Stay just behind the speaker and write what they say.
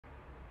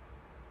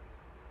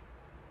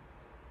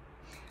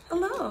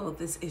Hello,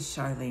 this is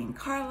Charlene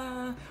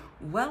Carla.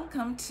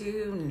 Welcome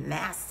to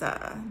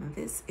NASA.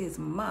 This is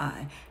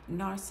my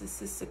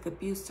narcissistic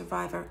abuse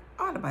survivor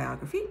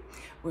autobiography,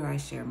 where I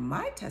share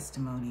my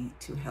testimony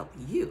to help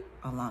you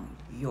along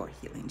your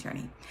healing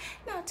journey.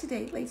 Now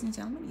today, ladies and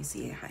gentlemen, you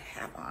see I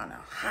have on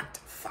a hot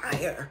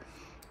fire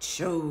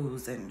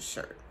chosen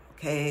shirt,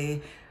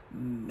 okay?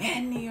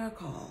 Many are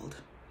called,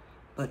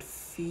 but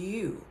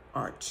few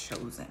are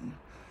chosen.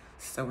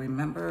 So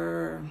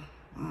remember,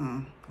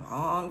 a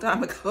long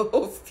time ago,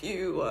 a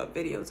few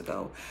videos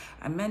ago,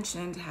 I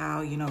mentioned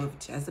how,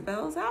 if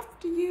Jezebel's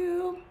after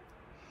you,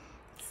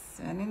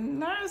 sending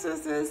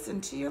narcissists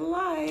into your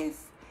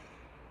life,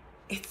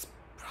 it's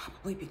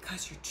probably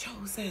because you're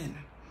chosen,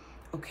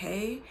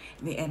 okay?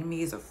 And the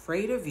enemy is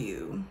afraid of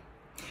you.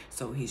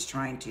 So he's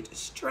trying to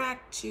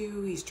distract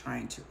you. He's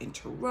trying to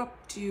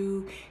interrupt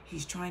you.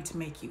 He's trying to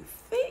make you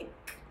think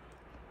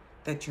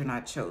that you're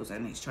not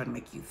chosen. He's trying to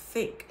make you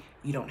think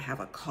you don't have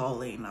a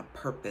calling, a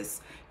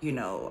purpose,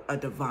 a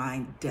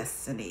divine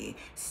destiny.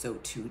 So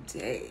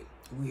today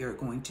we are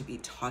going to be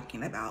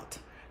talking about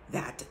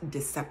that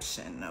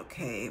deception,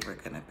 okay? We're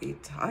going to be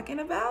talking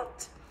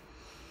about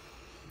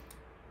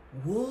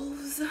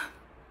wolves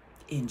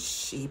in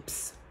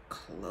sheep's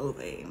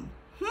clothing.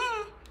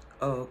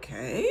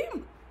 Okay.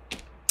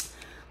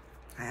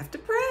 I have to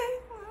pray.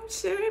 I'm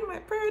sharing my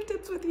prayer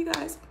tips with you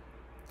guys.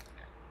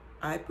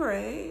 I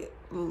pray,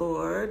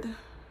 Lord, do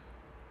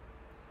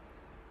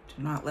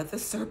not let the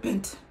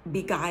serpent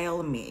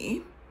beguile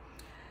me.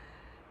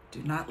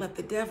 Do not let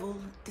the devil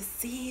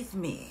deceive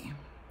me.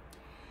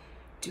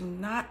 Do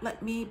not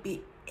let me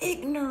be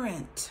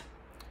ignorant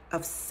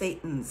of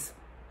Satan's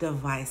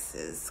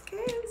devices.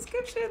 Okay, the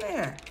scripture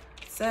there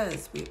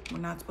says we're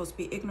not supposed to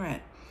be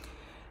ignorant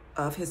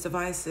of his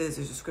devices.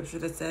 There's a scripture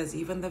that says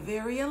even the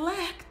very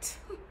elect,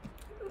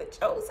 the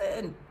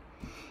chosen,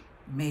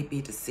 may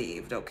be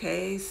deceived,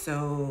 okay?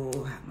 So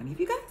how many of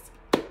you guys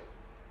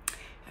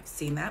have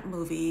seen that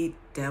movie,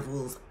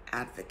 Devil's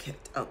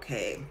Advocate?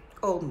 Okay,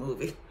 old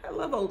movie. I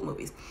love old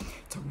movies.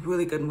 It's a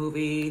really good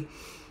movie.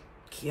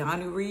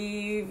 Keanu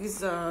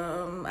Reeves,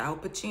 Al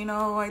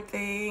Pacino, I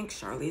think,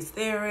 Charlize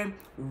Theron.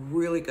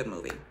 Really good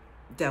movie,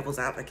 Devil's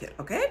Advocate,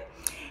 okay?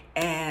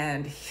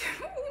 And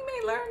you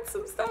may learn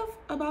some stuff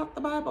about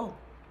the Bible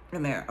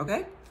in there,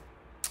 okay?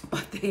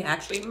 But they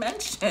actually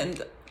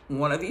mentioned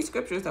one of these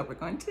scriptures that we're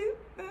going to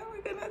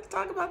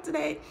talk about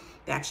today.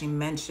 They actually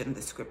mentioned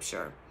the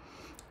scripture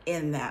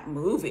in that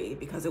movie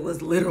because it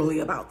was literally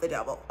about the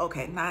devil.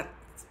 Okay, not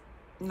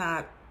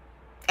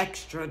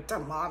extra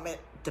demonic,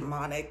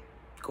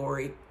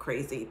 gory,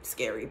 crazy,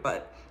 scary,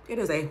 but it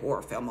is a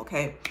horror film,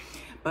 okay?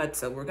 But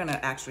so we're gonna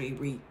actually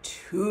read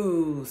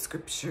two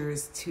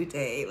scriptures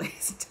today,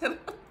 ladies and gentlemen.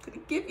 I'm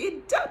gonna give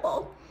you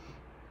double.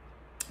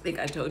 I think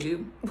I told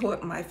you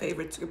what my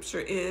favorite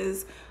scripture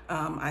is.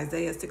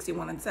 Isaiah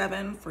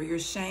 61:7, for your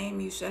shame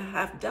you shall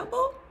have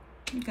double.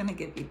 I'm gonna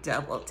give you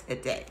double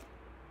today.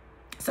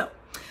 So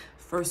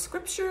first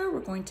scripture, we're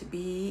going to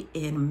be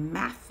in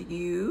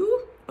Matthew.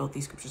 Both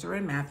these scriptures are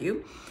in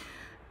Matthew.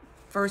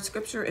 First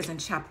scripture is in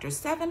chapter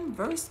 7,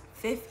 verse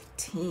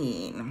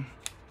 15.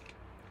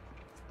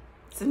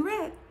 It's in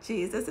red.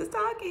 Jesus is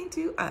talking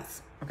to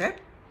us, okay?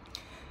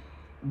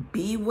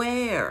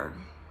 Beware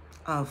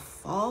of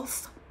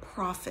false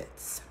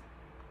prophets,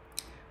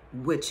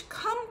 which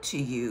come to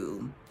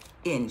you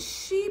in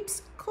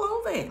sheep's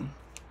clothing,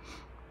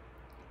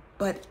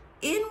 but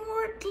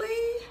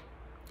inwardly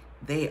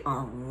they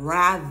are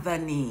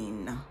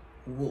ravening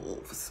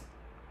wolves.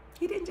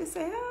 He didn't just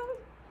say,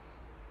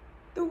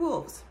 the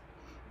wolves.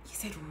 He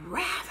said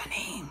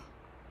ravening.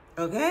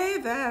 Okay,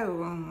 that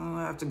I'll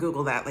have to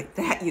Google that. Like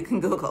that you can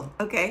Google.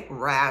 Okay,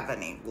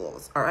 ravening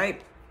wolves. All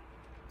right,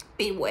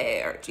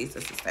 beware,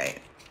 Jesus is saying.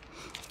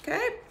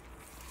 Okay.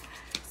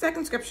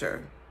 Second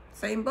scripture,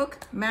 same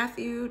book,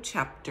 Matthew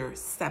chapter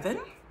 10,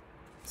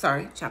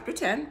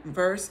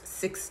 verse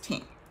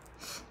 16.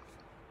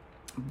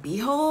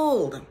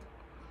 Behold,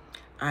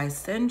 I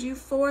send you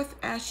forth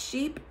as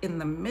sheep in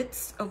the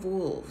midst of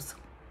wolves.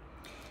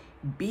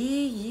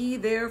 Be ye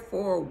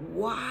therefore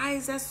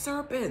wise as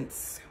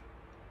serpents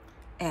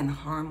and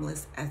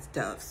harmless as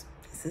doves.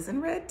 This is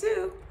in red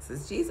too. This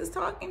is Jesus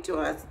talking to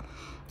us,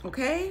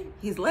 okay?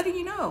 He's letting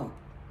you know,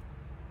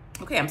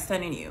 okay, I'm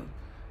sending you.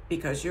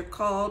 Because you're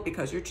called,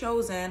 because you're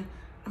chosen,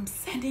 I'm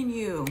sending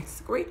you. It's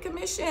a great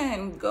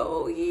commission.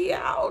 Go ye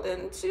out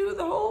into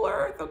the whole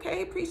earth,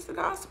 okay? Preach the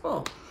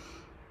gospel.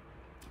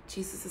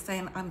 Jesus is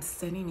saying, I'm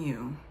sending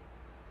you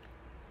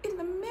in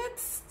the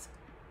midst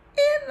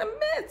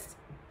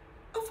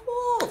of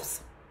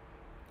wolves.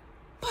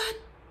 But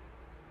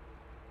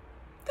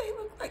they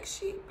look like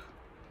sheep,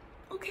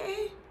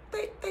 okay?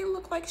 They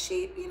look like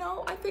sheep,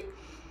 I think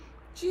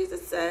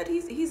Jesus said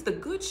he's the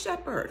good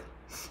shepherd.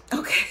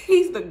 Okay,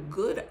 he's the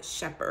good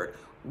shepherd.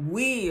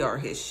 We are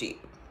his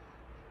sheep.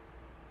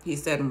 He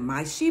said,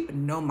 my sheep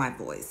know my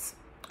voice.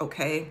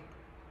 Okay,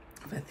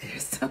 but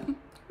there's some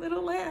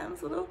little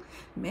lambs,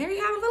 Mary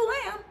had a little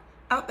lamb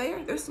out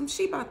there. There's some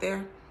sheep out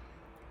there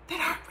that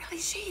aren't really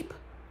sheep.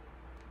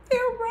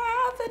 They're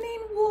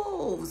ravening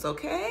wolves,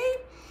 okay?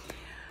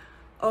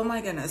 Oh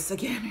my goodness,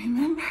 again,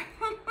 remember?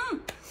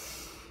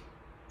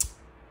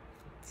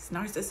 These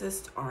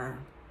narcissists are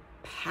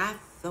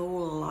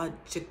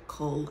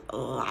pathological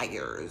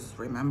liars,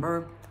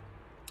 remember?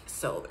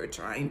 So they're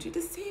trying to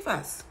deceive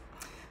us.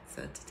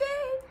 So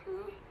today,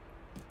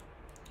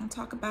 I'll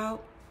talk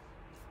about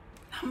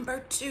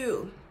number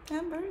 2.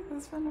 Remember,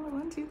 this one, number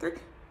 1, 2, 3. I'm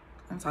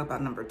gonna talk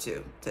about number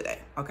 2 today,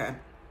 okay?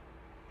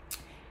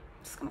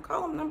 Just gonna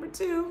call him number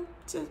 2.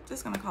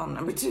 Just gonna call him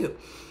number 2.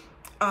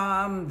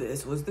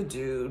 This was the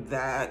dude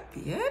that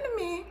the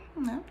enemy,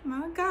 no,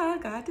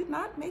 God did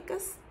not make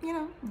us,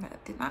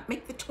 did not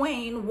make the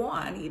twain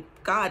one.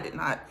 God did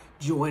not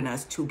join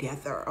us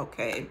together,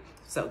 okay?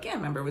 So again,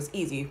 remember, it was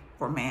easy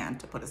for man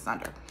to put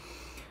asunder.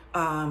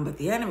 But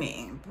the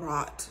enemy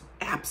brought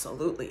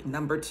absolutely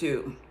number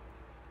 2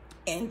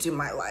 into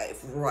my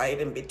life, right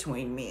in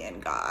between me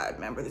and God.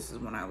 Remember, this is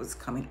when I was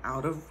coming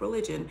out of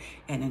religion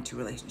and into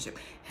relationship.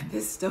 And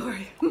this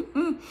story,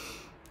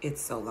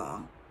 it's so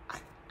long.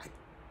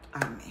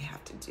 I may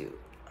have to do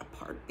a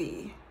part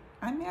B.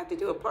 I may have to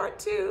do a part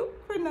 2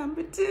 for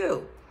number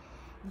 2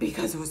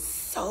 because it was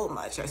so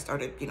much. I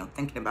started,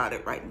 thinking about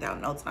it, writing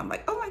down notes, and I'm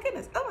like, oh my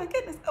goodness, oh my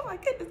goodness, oh my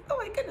goodness, oh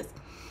my goodness.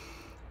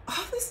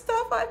 All this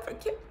stuff I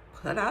forget,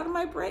 put out of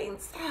my brain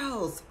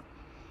cells.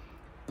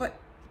 But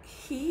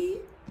he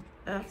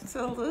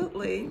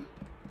absolutely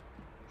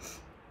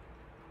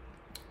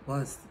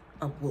was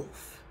a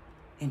wolf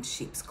in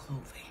sheep's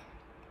clothing.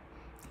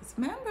 Because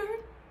remember,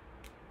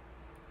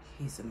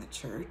 he's in the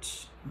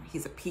church.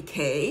 He's a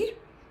PK.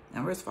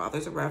 Remember, his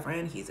father's a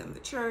reverend. He's in the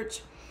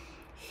church.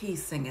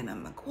 He's singing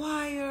in the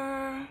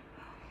choir.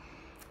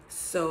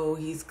 So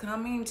he's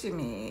coming to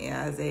me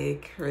as a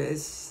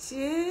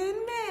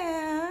Christian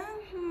man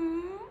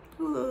who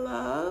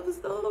loves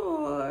the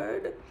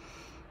Lord,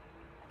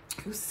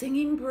 who's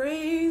singing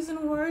praise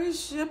and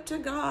worship to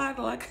God,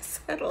 like I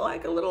said,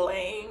 like a little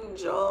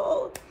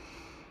angel.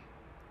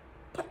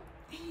 But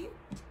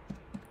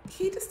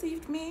he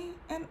deceived me,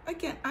 and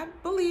again, I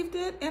believed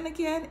it, and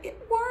again,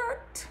 it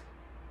worked.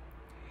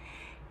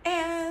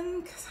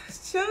 And because I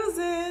was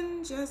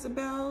chosen,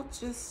 Jezebel,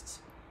 just,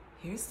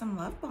 here's some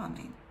love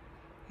bombing.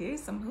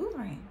 Here's some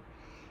hoovering.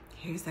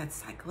 Here's that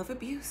cycle of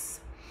abuse.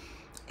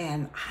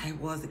 And I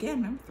was, again,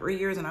 remember, 3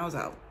 years and I was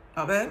out.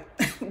 Okay?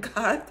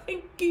 God,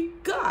 thank you,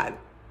 God,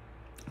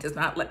 does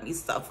not let me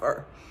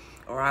suffer,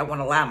 or I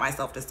won't allow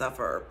myself to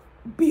suffer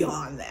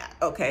beyond that.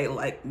 Okay?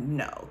 Like,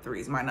 no,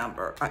 3 is my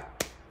number.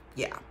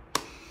 Yeah.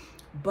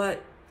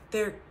 But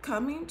they're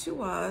coming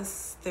to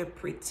us, they're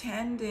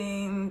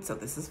pretending. So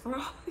this is for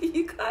all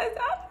you guys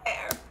out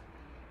there.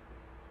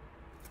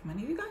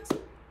 Many of you guys.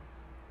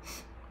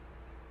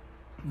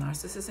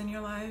 Narcissists in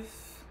your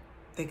life,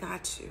 they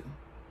got you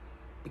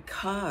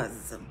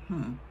because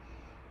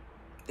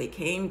they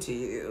came to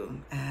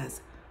you as,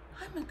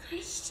 I'm a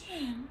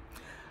Christian.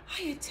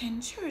 I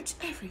attend church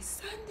every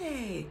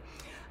Sunday.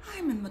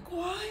 I'm in the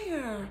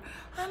choir.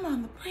 I'm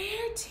on the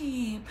prayer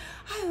team.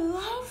 I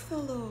love the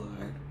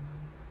Lord.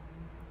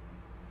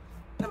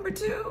 Number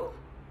 2,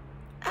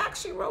 I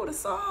actually wrote a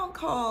song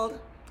called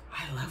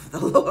I Love the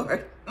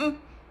Lord.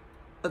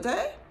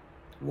 Okay?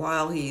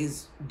 While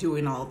he's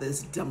doing all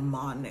this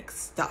demonic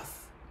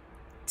stuff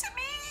to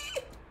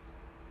me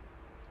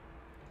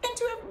and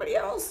to everybody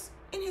else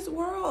in his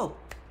world.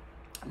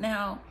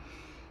 Now,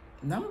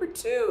 number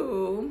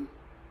 2,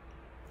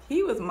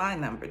 he was my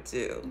number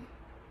 2.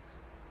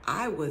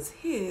 I was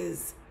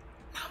his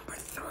number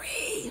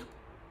 3.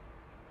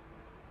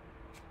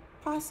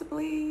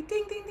 Possibly,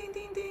 ding, ding, ding,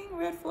 ding, ding,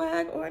 red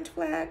flag, orange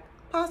flag,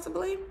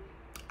 possibly.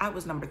 I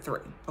was number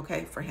 3,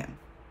 okay, for him.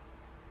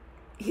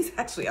 He's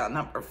actually on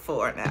number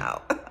 4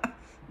 now,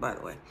 by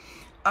the way.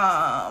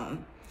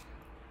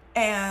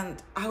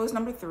 And I was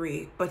number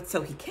 3, but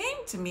so he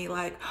came to me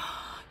like,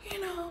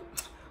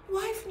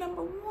 wife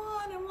number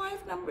 1 and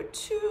wife number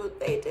 2,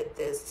 they did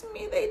this to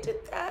me, they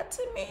did that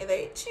to me,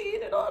 they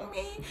cheated on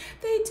me,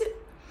 they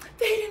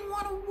didn't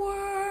want to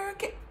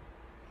work. Okay.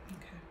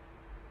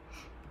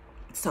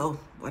 So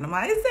what am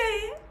I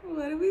saying?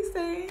 What are we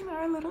saying?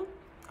 Our little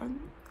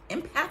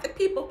empathic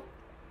people.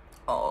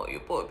 Oh, you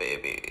poor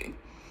baby.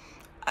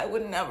 I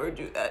would never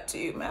do that to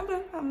you.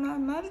 Remember,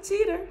 I'm not a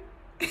cheater.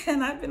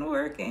 And I've been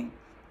working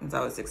since I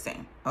was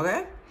 16,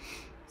 okay?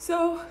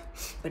 So,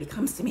 but he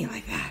comes to me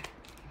like that.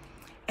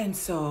 And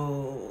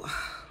so,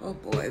 oh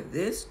boy,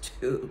 this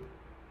too.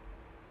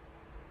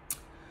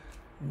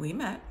 We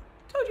met.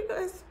 Told you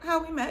guys how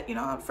we met, at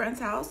a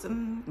friend's house,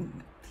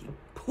 and he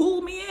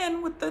pulled me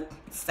in with the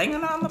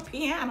singing on the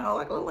piano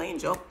like a little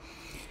angel.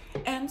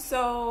 And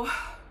so,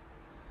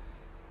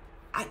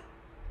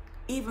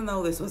 even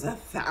though this was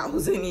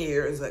 1,000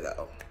 years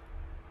ago,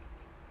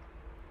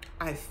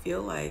 I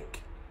feel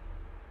like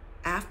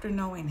after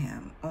knowing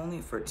him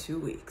only for 2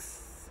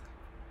 weeks,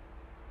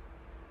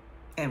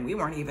 and we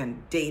weren't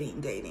even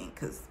dating,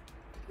 because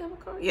did he have a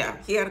car? Yeah,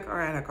 he had a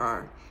car, I had a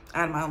car. I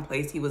had my own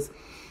place. He was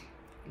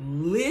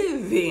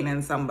living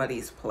in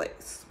somebody's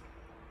place,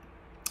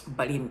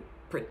 but he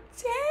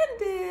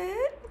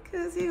pretended,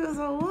 because he was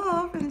a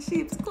wolf in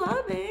sheep's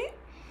clothing.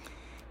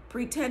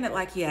 Pretended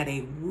like he had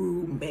a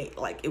roommate,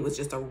 like it was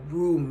just a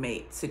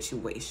roommate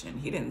situation.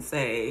 He didn't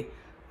say,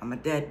 I'm a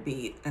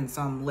deadbeat and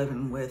so I'm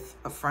living with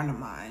a friend of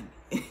mine.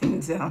 He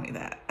didn't tell me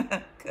that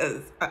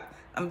because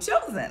I'm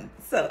chosen.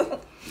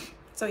 So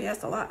he has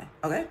to lie,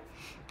 okay?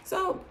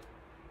 So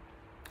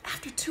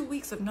after 2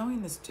 weeks of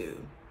knowing this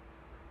dude,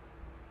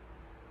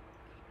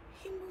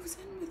 he moves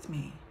in with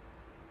me.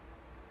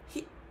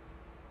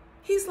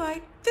 He's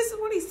like, this is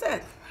what he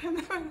said.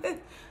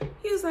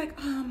 He was like,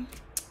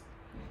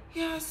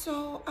 yeah,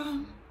 so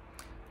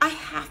I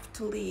have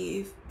to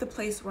leave the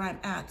place where I'm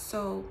at,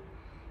 so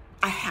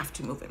I have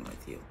to move in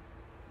with you.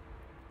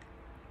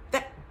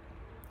 That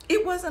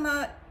it wasn't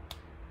a,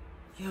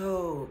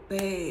 yo,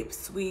 babe,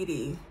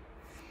 sweetie,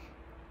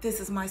 this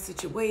is my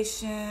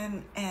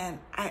situation, and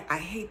I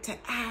hate to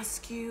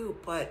ask you,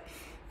 but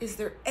is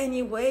there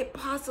any way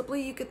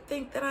possibly you could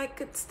think that I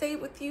could stay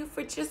with you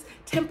for just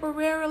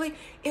temporarily?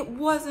 It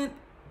wasn't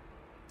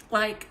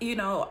like, you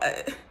know,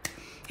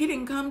 he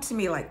didn't come to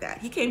me like that.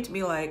 He came to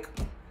me like,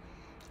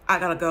 I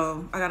gotta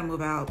go, I gotta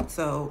move out,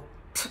 so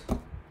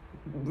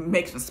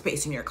make some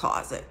space in your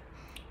closet,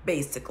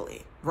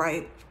 basically,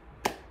 right?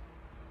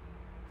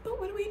 But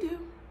what do we do?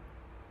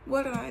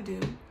 What did I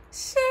do?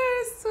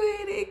 Sure,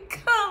 sweetie,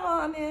 come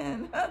on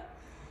in.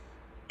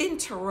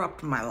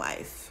 Interrupt my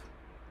life.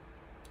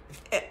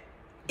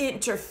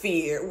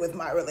 Interfere with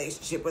my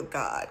relationship with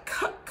God.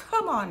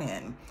 Come on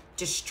in.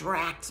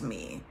 Distract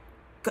me.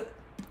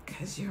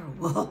 Because you're a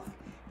wolf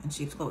in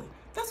sheep's clothing.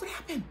 That's what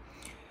happened.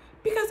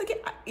 Because again,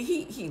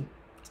 he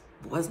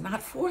was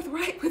not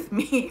forthright with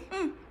me.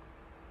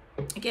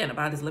 Again,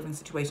 about his living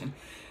situation.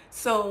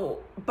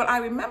 So, but I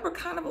remember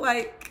kind of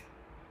like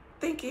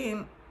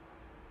thinking,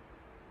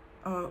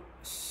 oh,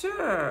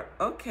 sure,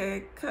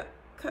 okay,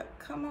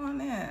 come on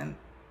in.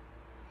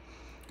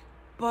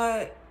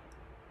 But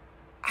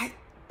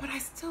I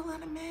still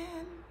let him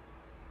in.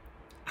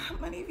 How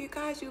many of you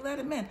guys, you let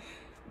him in?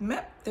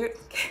 There,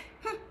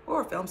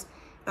 horror films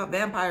about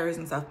vampires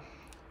and stuff.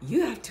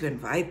 You have to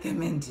invite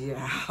them into your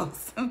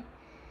house.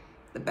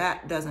 The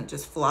bat doesn't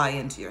just fly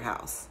into your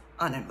house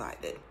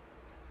uninvited.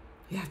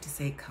 You have to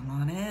say, come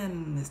on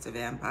in, Mr.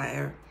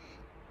 Vampire.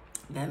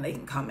 Then they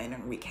can come in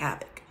and wreak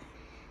havoc.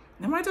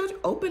 Remember I told you,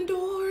 open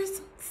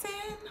doors,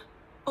 sin,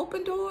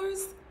 open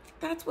doors.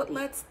 That's what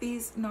lets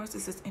these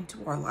narcissists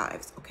into our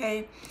lives,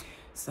 okay?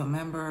 So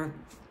remember,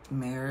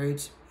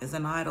 marriage is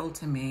an idol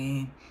to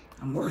me.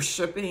 I'm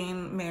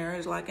worshiping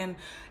marriage like an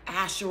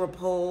Asherah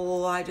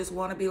pole. I just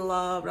want to be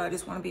loved. I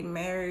just want to be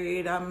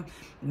married.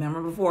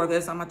 Remember before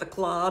this, I'm at the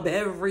club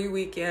every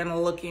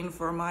weekend looking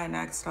for my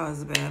next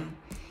husband.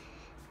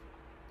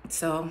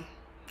 So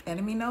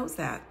enemy knows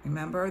that.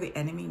 Remember, the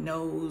enemy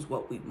knows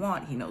what we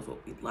want. He knows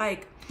what we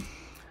like.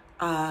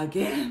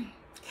 Again,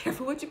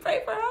 careful what you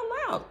pray for out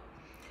loud.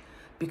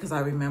 Because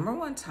I remember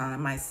one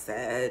time I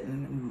said,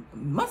 and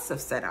must have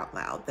said out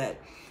loud,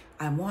 that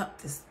I want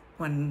this,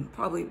 when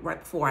probably right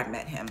before I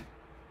met him,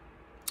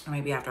 or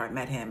maybe after I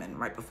met him and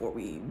right before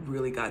we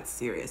really got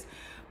serious.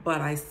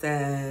 But I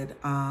said,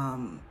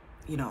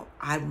 you know,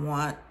 I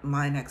want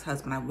my next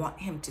husband, I want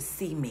him to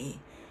see me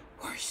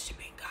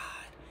worshiping God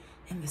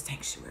in the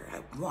sanctuary.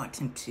 I want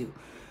him to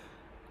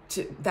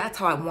that's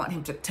how I want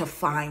him to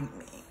find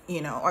me. You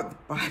know, or the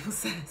Bible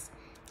says,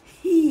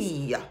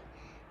 he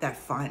that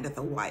findeth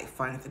a wife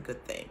findeth a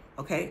good thing.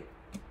 Okay,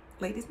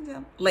 ladies and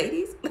gentlemen,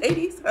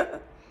 ladies,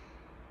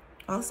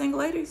 all single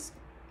ladies,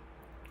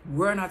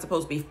 we're not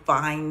supposed to be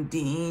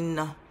finding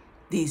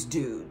these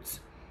dudes,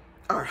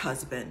 our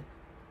husband.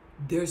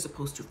 They're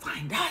supposed to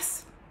find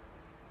us.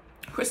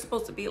 We're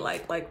supposed to be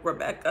like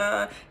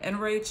Rebecca and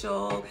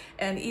Rachel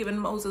and even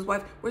Moses'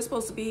 wife. We're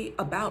supposed to be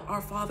about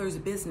our Father's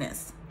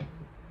business,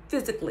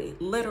 physically,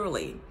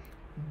 literally,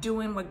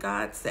 doing what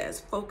God says,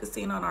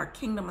 focusing on our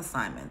kingdom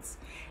assignments.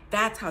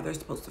 That's how they're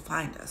supposed to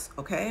find us,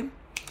 okay?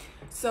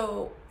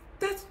 So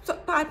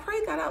I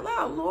prayed that out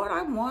loud. Lord,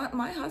 I want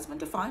my husband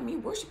to find me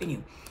worshiping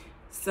you.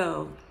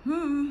 So,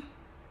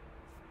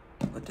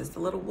 what does the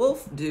little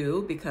wolf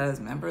do? Because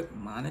remember,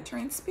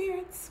 monitoring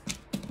spirits.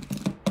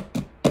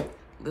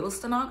 Little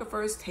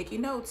stenographers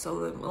taking notes. So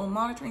the little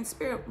monitoring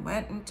spirit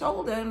went and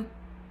told him,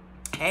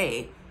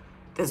 hey,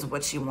 this is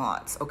what she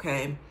wants,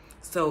 okay?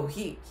 So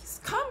he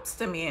comes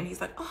to me and he's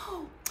like,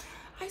 oh,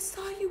 I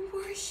saw you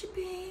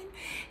worshiping,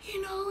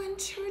 you know, in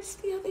church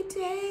the other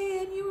day,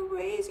 and you were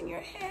raising your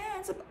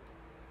hands.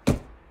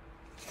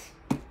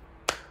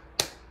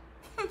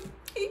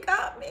 He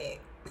got me.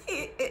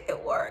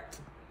 It worked.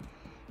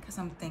 Because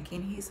I'm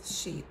thinking he's a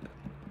sheep,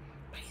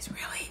 but he's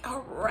really a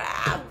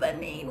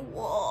ravening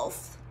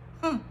wolf.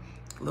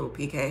 Little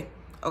PK,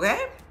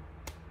 okay?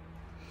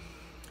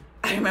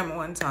 I remember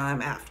one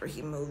time after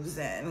he moves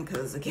in,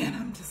 because again,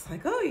 I'm just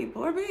like, oh, you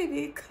poor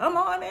baby, come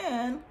on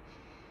in.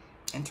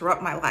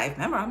 Interrupt my life.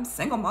 Remember, I'm a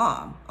single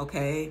mom,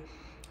 okay?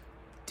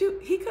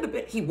 Dude, he could have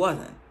been, he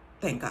wasn't,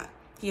 thank God.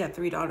 He had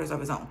 3 daughters of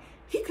his own.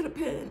 He could have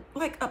been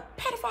like a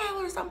pedophile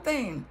or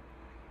something.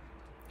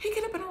 He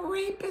could have been a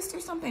rapist or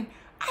something.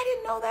 I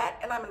didn't know that,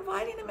 and I'm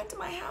inviting him into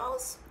my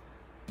house.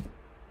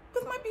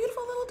 my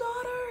beautiful little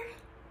daughter,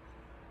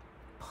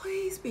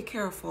 please be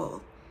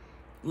careful.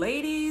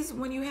 Ladies,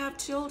 when you have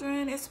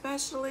children,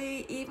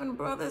 especially, even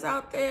brothers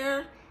out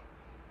there,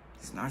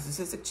 these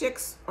narcissistic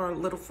chicks are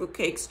little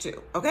fruitcakes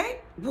too, okay?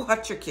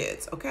 Watch your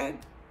kids, okay?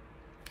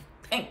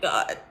 Thank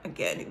God,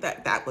 again,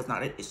 that was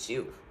not an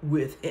issue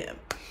with him.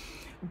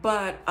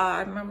 But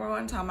I remember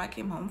one time I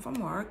came home from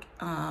work,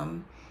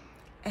 and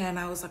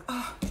I was like,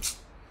 oh, I'm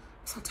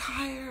so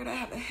tired, I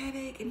have a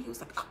headache. And he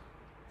was like, oh,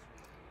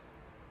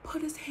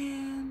 put his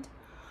hand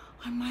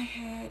on my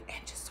head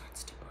and just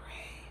starts to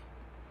pray.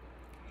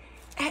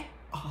 And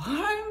all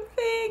I'm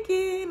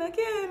thinking,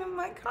 again, in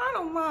my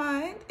carnal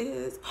mind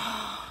is,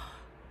 oh,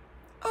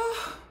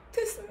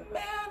 this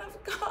man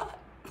of God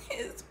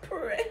is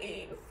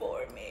praying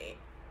for me.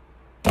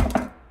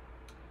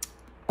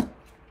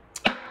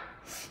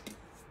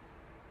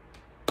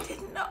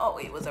 Didn't know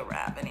he was a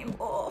ravening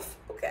wolf,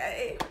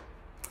 okay?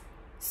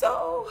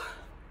 So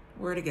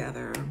we're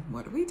together.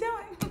 What are we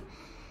doing?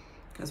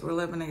 Because we're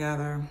living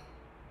together.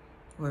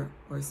 We're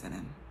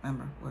sinning.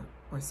 Remember,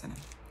 we're sinning.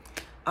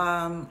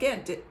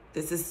 Again,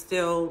 this is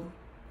still,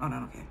 oh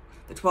no, okay.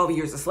 The 12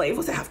 years a slave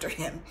was after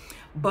him,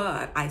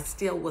 but I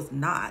still was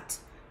not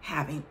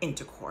having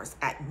intercourse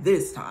at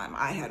this time.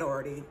 I had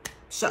already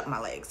shut my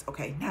legs,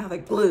 okay? Now they're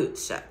glued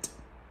shut.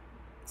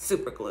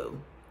 Super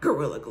glue,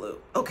 gorilla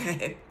glue,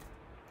 okay?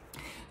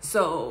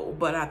 So,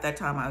 but at that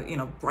time,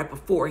 right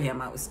before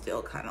him, I was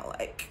still kind of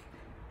like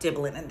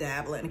dibbling and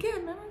dabbling.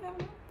 Again,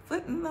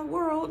 foot in the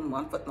world, and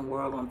one foot in the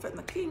world, one foot in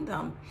the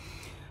kingdom.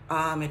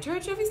 At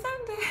church every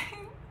Sunday,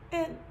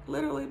 and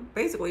literally,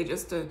 basically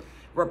just to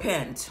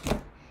repent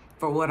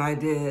for what I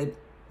did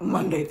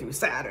Monday through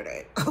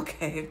Saturday,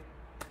 okay?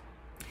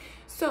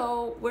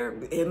 So we're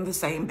in the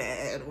same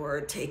bed,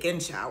 we're taking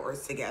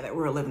showers together,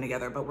 we're living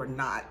together, but we're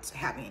not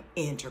having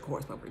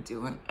intercourse, but we're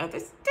doing other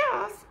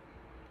stuff.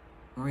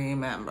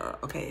 Remember,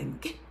 okay, and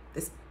get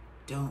this,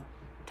 don't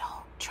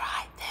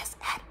try this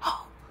at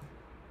home,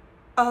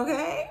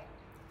 okay?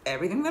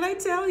 Everything that I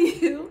tell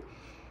you,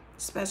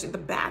 especially the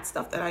bad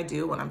stuff that I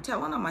do when I'm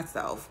telling on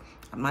myself,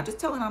 I'm not just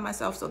telling on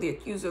myself so the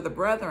accuser of the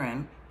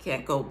brethren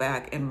can't go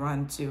back and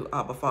run to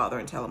Abba Father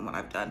and tell him what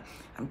I've done.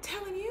 I'm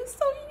telling you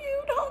so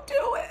you don't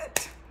do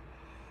it.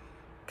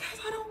 Because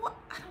I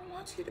don't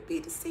want you to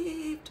be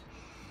deceived.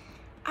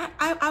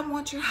 I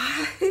want your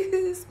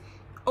eyes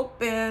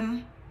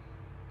open,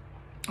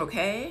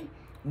 okay?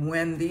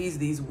 When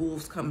these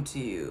wolves come to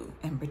you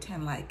and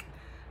pretend like,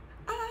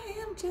 I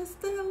am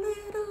just a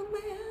little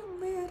lamb,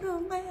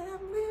 little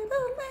lamb,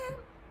 little lamb.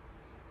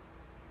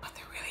 But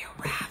they're really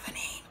a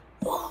ravening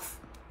wolf,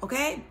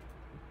 okay?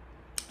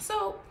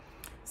 So,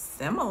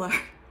 similar,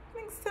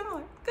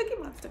 Cookie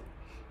Monster.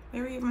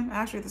 They're even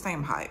actually the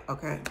same height,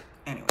 okay?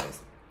 Anyways.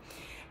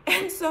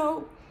 And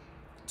so,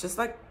 just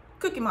like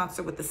Cookie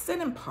Monster with the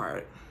sinning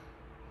part,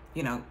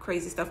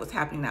 crazy stuff was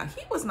happening now.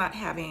 He was not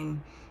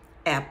having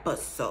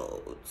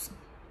episodes,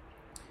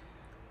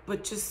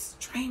 but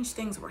just strange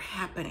things were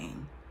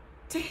happening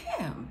to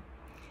him.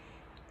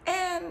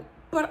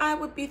 But I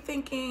would be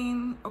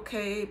thinking,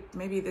 okay,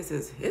 maybe this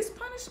is his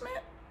punishment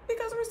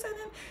because we're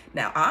sinning.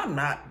 Now, I'm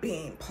not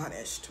being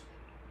punished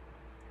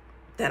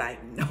that I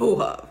know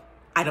of.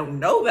 I don't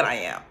know that I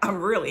am. I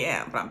really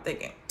am, but I'm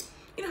thinking,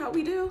 you know how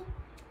we do?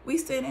 We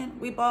sinning,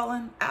 we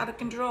balling out of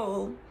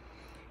control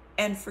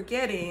and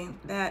forgetting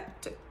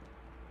that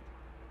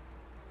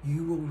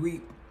you will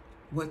reap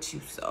what you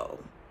sow.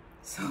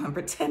 So I'm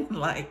pretending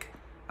like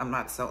I'm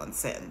not sowing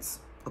sins,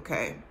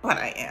 okay? But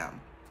I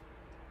am.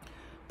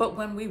 But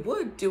when we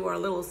would do our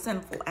little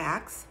sinful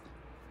acts,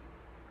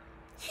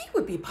 he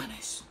would be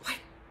punished, like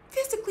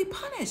physically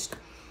punished.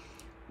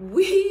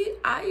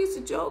 I used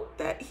to joke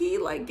that he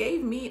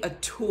gave me a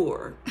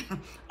tour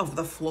of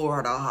the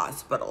Florida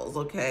hospitals,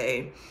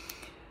 okay?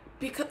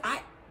 Because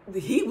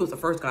he was the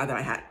first guy that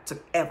I had to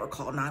ever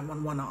call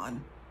 911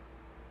 on.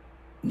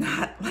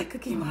 Not like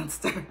Cookie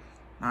Monster.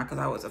 Not because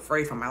I was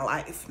afraid for my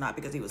life, not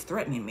because he was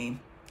threatening me.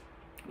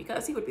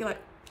 Because he would be like,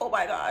 oh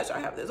my gosh, I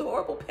have this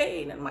horrible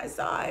pain in my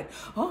side.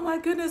 Oh my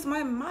goodness,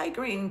 my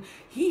migraine.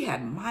 He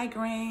had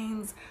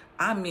migraines.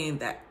 I mean,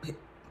 that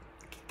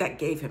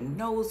gave him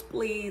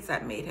nosebleeds,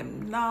 that made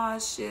him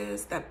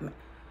nauseous,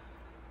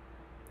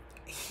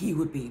 he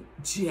would be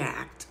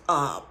jacked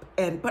up.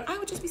 But I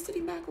would just be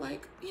sitting back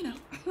like,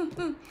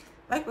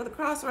 like with a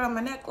cross around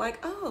my neck, like,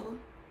 oh,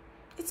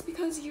 it's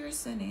because you're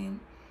sinning.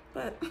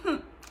 But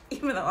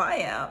even though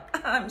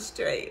I'm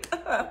straight.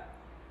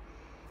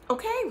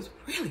 Okay, it was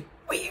really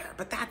weird,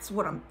 but that's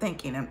what I'm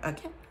thinking. And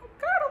again,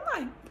 God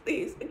Almighty,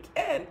 please,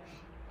 again,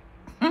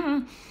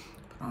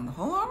 put on the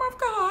whole armor of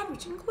God,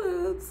 which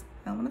includes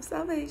helmet of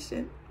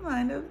salvation,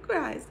 mind of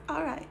Christ.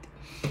 All right.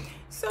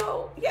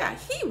 So yeah,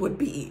 he would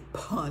be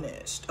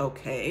punished.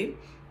 Okay.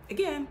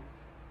 Again,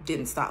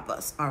 didn't stop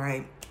us. All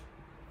right,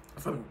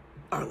 from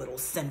our little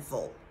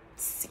sinful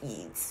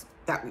seeds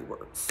that we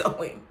were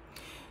sowing.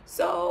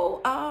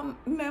 So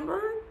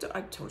remember,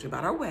 I told you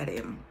about our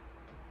wedding.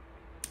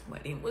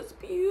 Wedding was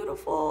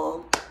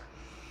beautiful.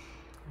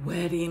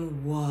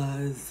 Wedding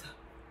was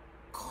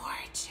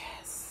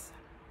gorgeous.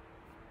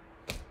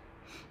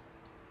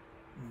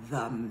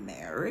 the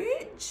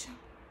marriage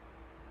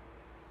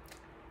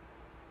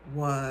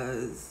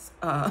was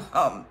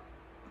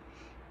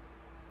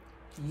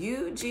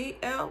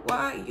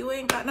UGLY, you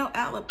ain't got no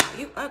alibi,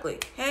 you ugly.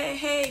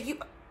 Hey, you.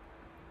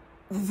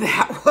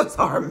 That was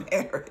our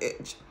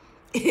marriage.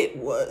 It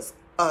was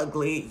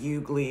ugly,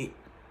 ugly.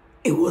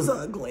 It was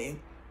ugly.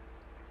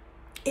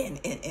 In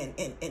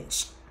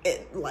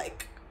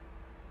like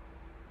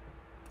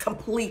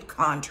complete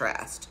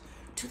contrast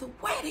to the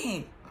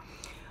wedding.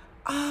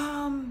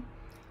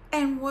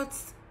 And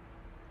what's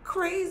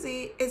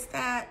crazy is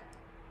that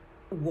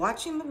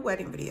watching the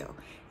wedding video,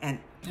 and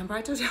remember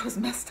I told you I was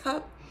messed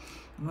up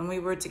when we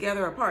were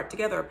together apart.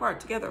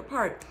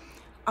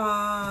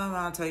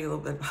 I'll tell you a little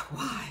bit about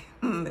why.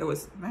 There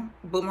was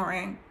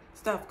boomerang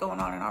stuff going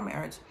on in our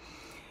marriage.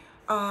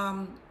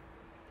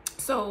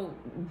 So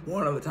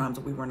one of the times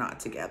we were not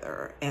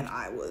together and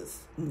I was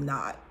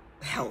not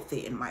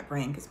healthy in my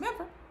brain, because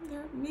remember,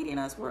 they're meeting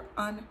us, we're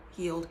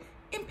unhealed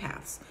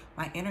empaths.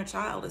 My inner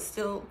child is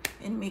still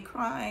in me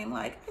crying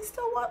like, I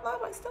still want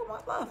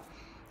love.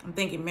 I'm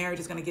thinking marriage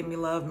is going to give me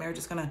love. Marriage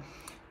is going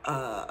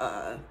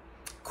to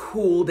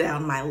cool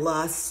down my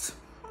lust.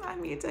 I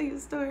need to tell you a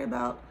story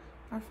about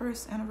our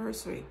first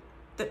anniversary.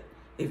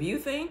 If you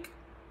think,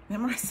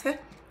 remember I said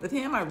with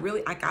him, I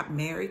got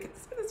married.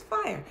 It's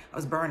fire. I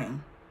was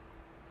burning.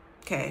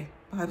 Okay.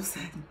 The Bible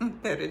said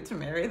better to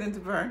marry than to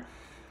burn.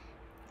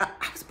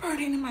 I was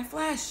burning in my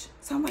flesh.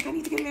 So I'm like, I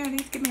need to get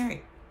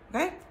married.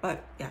 Okay?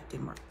 But yeah, it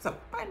didn't work. So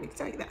I need to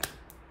tell you that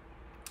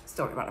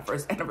story about our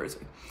first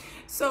anniversary.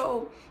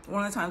 So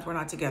one of the times we're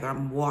not together,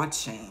 I'm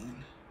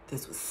watching.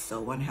 This was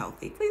so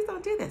unhealthy. Please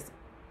don't do this.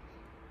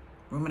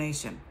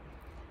 Rumination.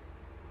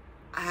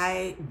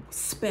 I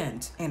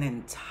spent an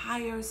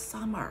entire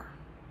summer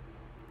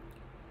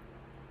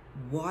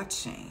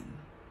watching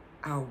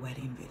our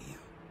wedding video.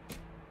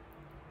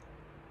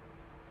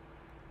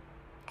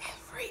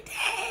 Every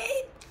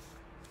day.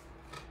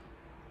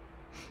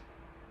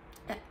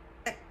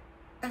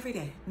 Every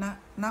day.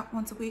 Not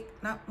once a week,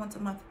 not once a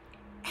month.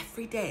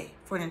 Every day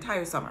for an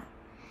entire summer.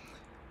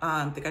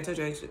 I think I told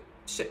you I should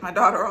ship my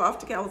daughter off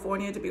to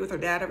California to be with her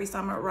dad every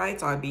summer, right?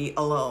 So I'd be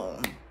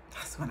alone.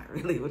 That's when I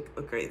really would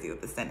go crazy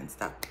with the sin and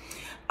stuff.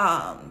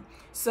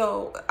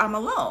 So I'm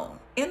alone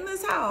in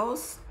this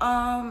house.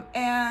 Yeah,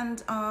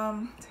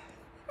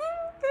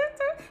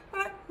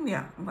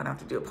 I'm gonna have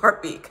to do a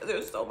part B because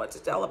there's so much to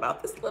tell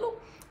about this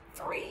little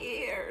 3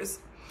 years.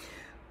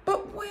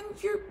 But when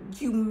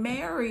you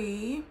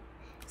marry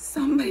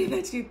somebody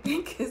that you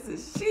think is a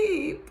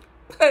sheep,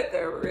 but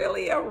they're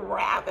really a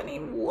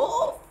ravening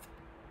wolf,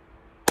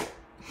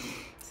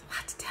 it's a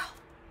lot to tell.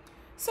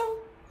 So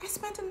I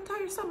spent an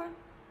entire summer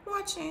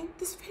watching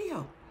this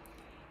video.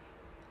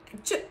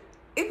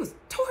 It was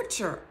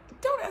torture.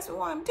 Don't ask me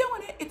why I'm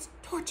doing it. It's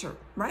torture,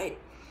 right?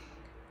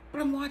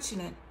 But I'm watching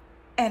it,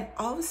 and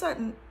all of a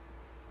sudden,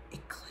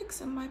 it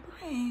clicks in my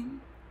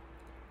brain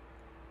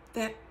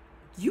that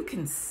you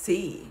can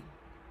see,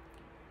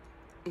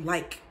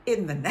 like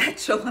in the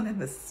natural and in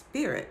the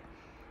spirit,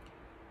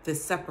 the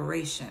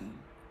separation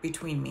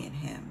between me and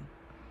him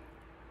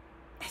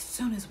as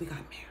soon as we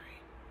got married.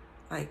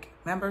 Like,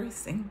 remember,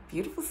 sing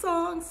beautiful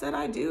songs that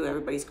I do,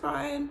 everybody's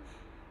crying,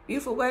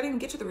 beautiful wedding,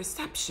 get to the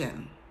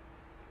reception.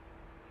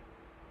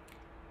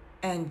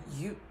 And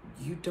you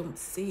don't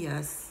see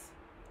us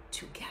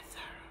together.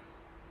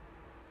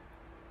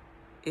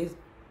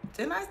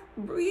 Didn't I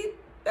read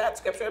that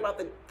scripture about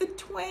the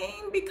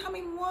twain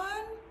becoming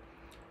one?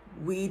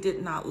 We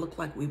did not look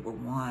like we were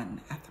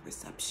one at the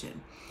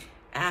reception.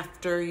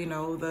 After,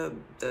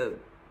 the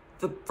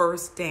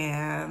first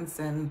dance,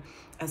 and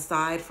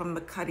aside from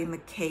the cutting the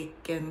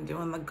cake and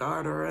doing the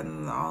garter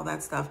and all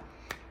that stuff,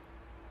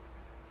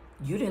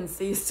 you didn't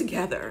see us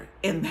together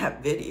in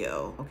that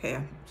video. Okay,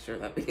 I'm sure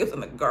that video's in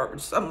the garbage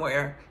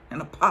somewhere,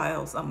 in a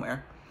pile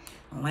somewhere,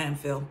 a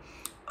landfill.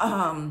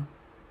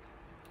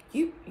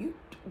 You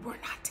were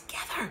not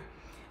together.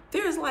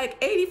 There's like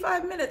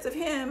 85 minutes of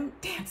him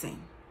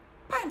dancing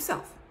by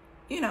himself,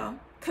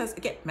 because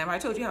again, remember I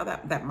told you how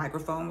that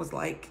microphone was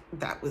like,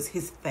 that was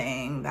his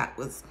thing.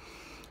 It's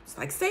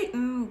like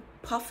Satan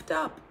puffed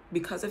up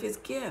because of his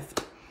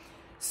gift.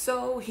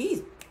 So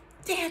he's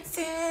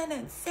dancing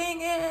and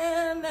singing,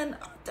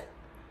 and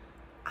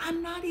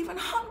I'm not even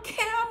on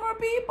camera,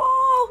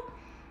 people.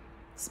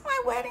 It's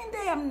my wedding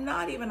day. I'm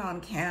not even on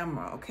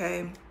camera,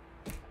 okay?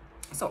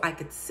 So I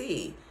could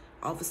see,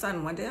 all of a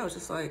sudden one day I was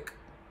just like,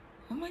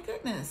 oh my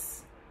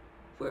goodness,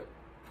 we're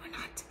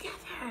not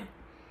together.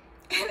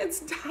 And it's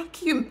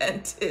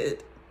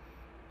documented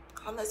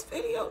on this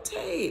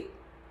videotape.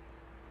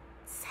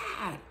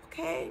 Sad,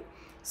 okay?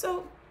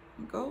 So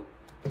go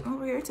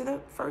over here to the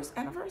first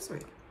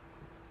anniversary.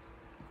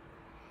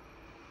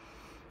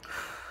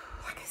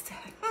 Like I said,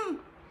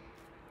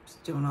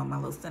 just doing all my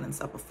little sin and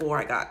stuff before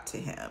I got to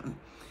him.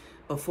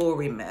 Before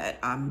we met,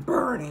 I'm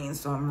burning,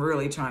 so I'm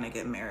really trying to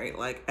get married,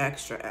 like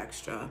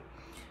extra.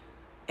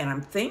 And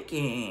I'm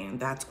thinking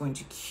that's going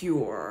to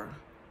cure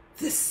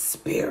this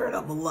spirit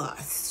of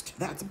lust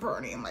that's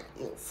burning like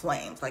little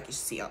flames, like you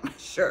see on my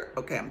shirt.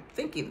 Okay, I'm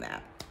thinking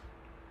that.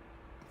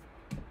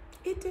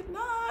 It did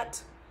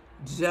not.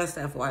 Just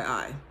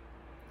FYI.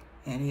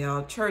 And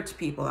y'all church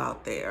people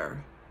out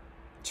there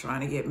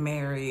trying to get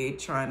married,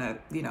 trying to,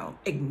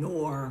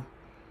 ignore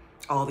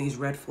all these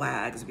red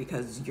flags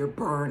because you're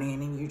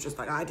burning and you're just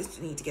like, I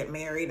just need to get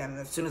married. And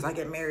as soon as I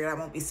get married, I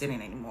won't be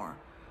sinning anymore.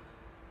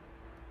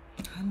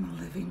 I'm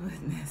a living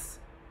witness.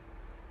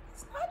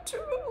 It's not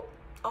true.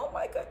 Oh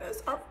my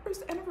goodness. Our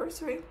first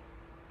anniversary.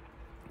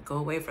 Go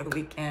away for the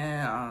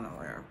weekend. I don't know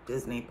where.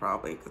 Disney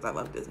probably, because I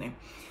love Disney.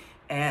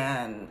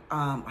 And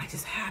I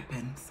just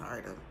happened,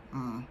 sorry to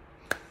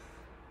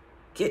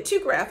get too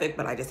graphic,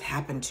 but I just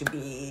happened to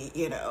be,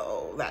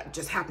 that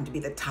just happened to be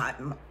the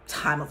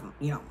time of,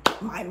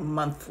 my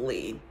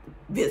monthly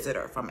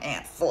visitor from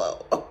Aunt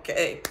Flo.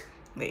 Okay.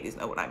 Ladies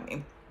know what I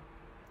mean.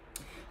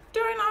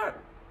 During our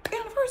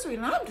anniversary,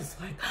 and I'm just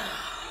like,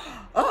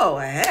 oh,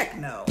 heck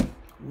no.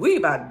 We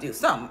about to do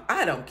something.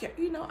 I don't care.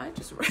 I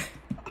just read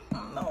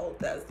the Old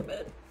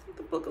Testament,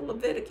 the book of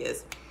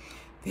Leviticus.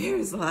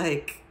 There's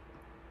like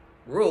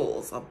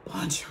rules, a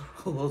bunch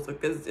of rules, a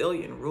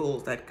gazillion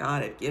rules that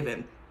God had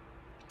given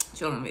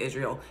children of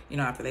Israel,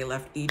 after they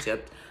left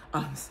Egypt.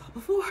 So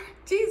before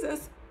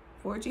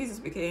Jesus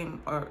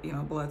became our,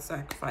 blood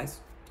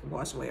sacrifice to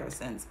wash away our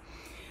sins.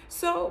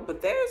 So,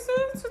 but there's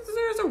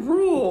a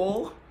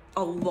rule,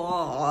 a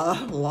law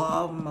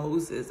of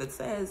Moses that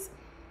says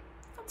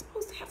I'm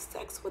supposed to have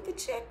sex with a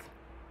chick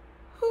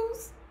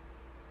whose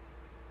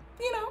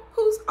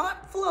Aunt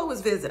Flo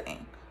is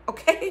visiting.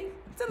 Okay?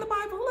 It's in the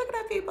Bible. Look it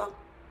up, people.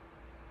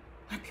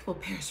 My people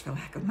perish for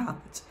lack of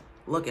knowledge.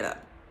 Look it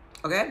up.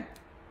 Okay?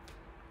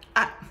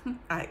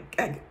 I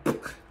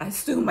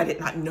assume I did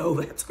not know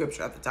that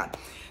scripture at the time.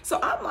 So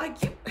I'm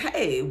like,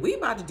 hey, we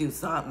about to do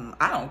something.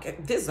 I don't care.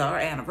 This is our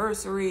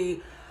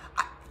anniversary.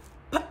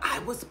 But I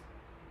was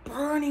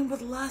burning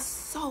with lust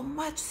so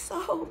much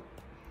so.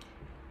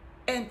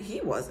 And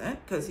he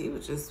wasn't, because he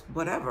was just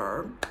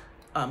whatever.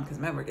 Because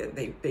remember,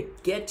 they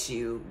get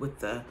you with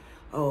the,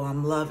 oh,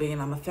 I'm loving,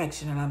 I'm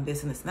affectionate, I'm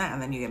this and this and that.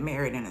 And then you get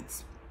married and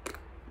it's,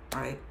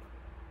 right?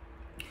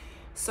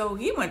 So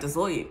he went to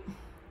sleep.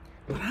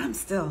 But I'm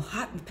still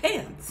hot in the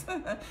pants,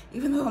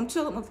 even though I'm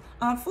chilling with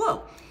Aunt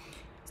Flo.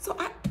 So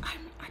I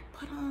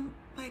put on,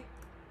 like,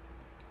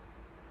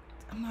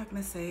 I'm not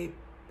going to say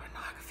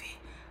pornography,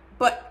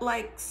 but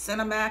like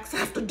Cinemax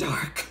After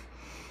Dark,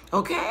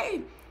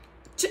 okay?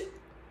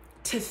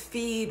 To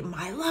feed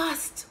my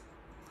lust.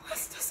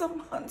 Lust is a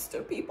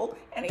monster, people.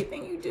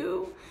 Anything you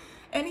do,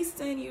 any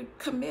sin you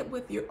commit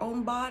with your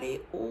own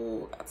body,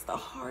 oh, that's the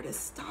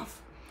hardest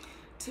stuff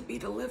to be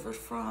delivered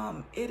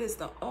from. It is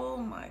oh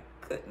my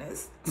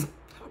goodness. I'm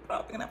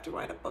probably gonna have to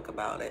write a book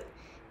about it.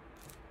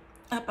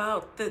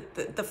 About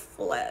the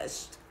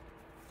flesh.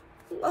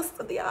 Lust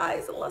of the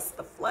eyes, the lust of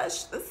the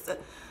flesh, the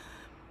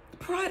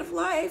pride of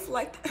life.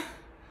 Like,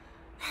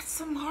 that's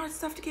some hard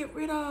stuff to get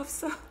rid of.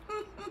 So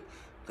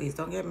please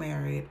don't get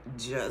married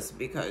just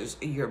because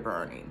you're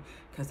burning.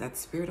 Because that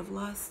spirit of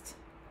lust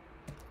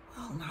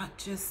will not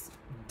just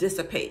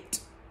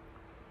dissipate.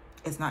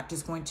 It's not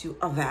just going to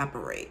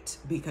evaporate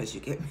because you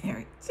get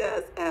married.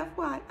 Just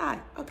FYI.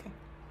 Okay.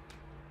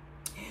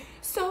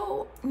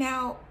 So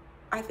now,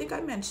 I think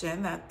I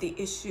mentioned that the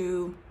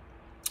issue,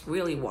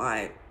 really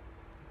why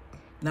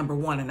number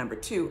one and number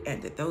two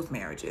ended those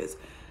marriages,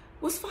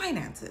 was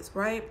finances,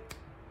 right?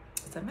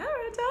 So remember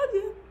I told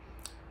you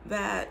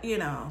that,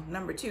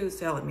 number two is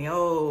telling me,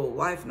 oh,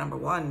 wife number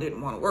one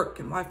didn't want to work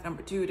and wife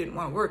number two didn't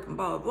want to work and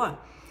blah, blah, blah.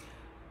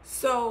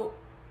 So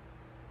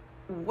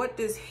what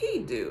does he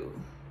do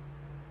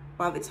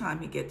by the time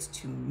he gets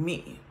to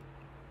me?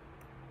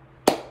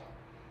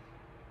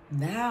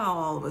 Now,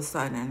 all of a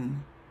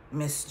sudden,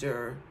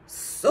 Mr.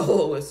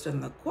 Soloist in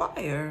the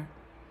choir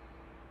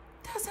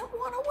doesn't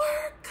want to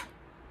work.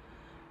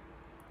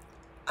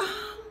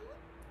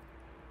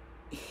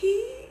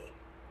 He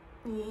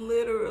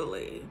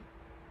literally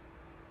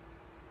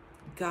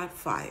got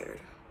fired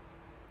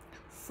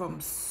from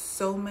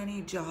so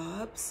many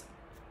jobs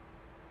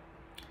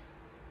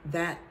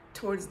that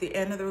towards the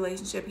end of the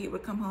relationship, he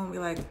would come home and be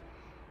like,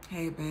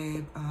 hey,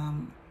 babe,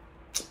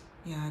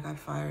 yeah, I got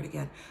fired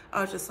again.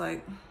 I was just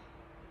like,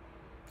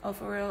 oh,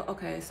 for real?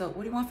 Okay, so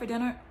what do you want for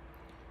dinner?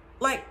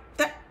 Like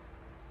that,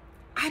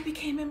 I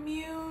became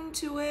immune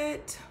to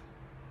it.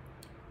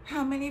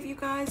 How many of you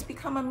guys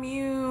become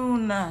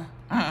immune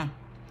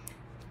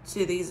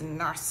to these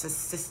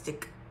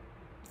narcissistic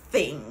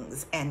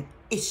things and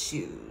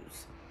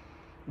issues?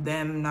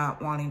 Them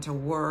not wanting to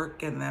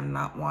work and them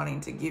not wanting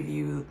to give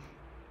you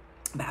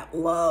that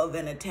love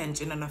and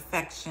attention and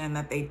affection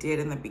that they did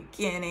in the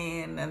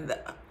beginning. And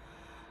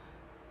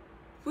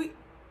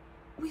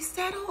we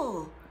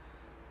settle.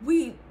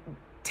 We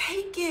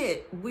take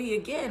it.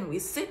 We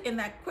sit in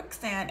that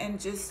quicksand and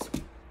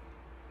just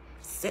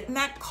sit in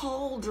that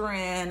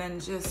cauldron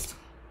and just,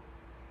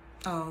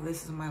 oh,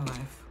 this is my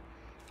life.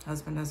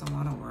 Husband doesn't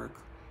want to work.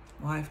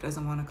 Wife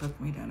doesn't want to cook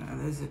me dinner.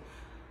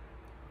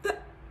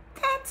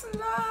 That's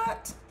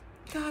not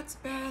God's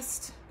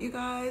best, you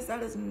guys.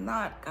 That is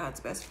not God's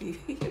best for you.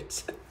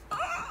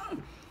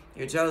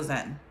 You're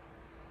chosen.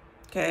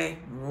 Okay,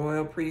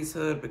 royal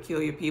priesthood,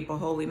 peculiar people,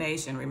 holy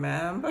nation,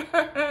 remember?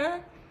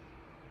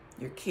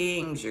 Your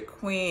kings, your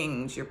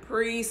queens, your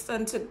priests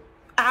unto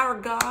our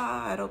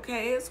God,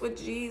 okay? It's what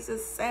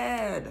Jesus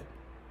said.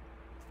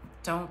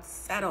 Don't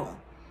settle.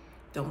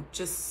 Don't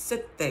just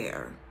sit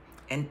there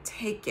and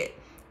take it.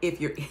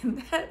 If you're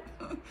in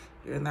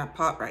that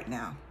pot right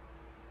now,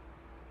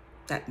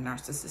 that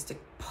narcissistic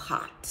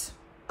pot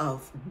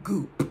of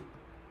goop.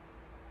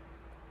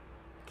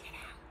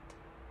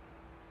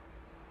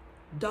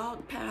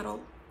 Dog paddle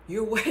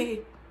your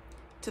way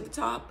to the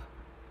top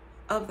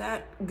of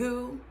that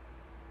goo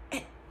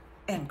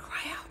and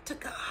cry out to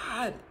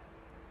God.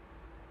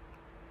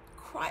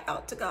 Cry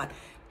out to God.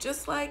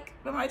 Just like,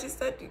 remember I just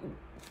said,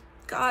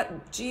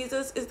 God,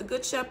 Jesus is the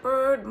good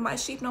shepherd. My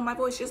sheep know my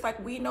voice. Just like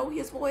we know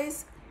his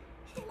voice,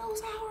 he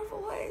knows our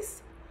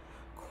voice.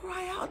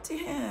 Cry out to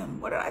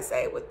him. What did I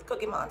say with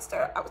Cookie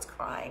Monster? I was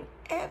crying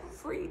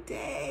every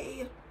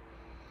day.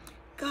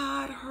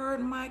 God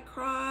heard my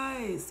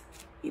cries.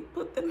 He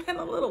put them in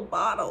a little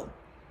bottle.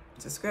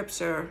 It's a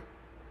scripture.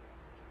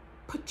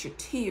 Put your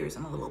tears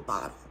in a little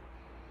bottle.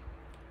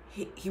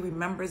 He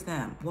remembers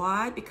them.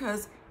 Why?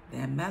 Because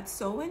them that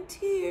sow in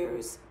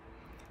tears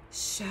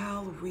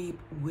shall reap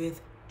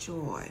with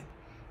joy.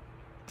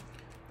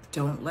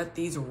 Don't let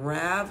these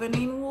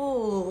ravening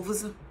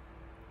wolves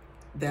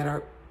that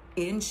are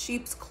in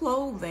sheep's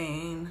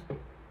clothing,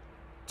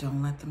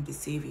 don't let them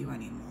deceive you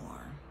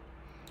anymore.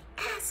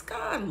 Ask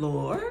God,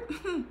 Lord,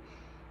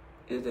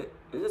 is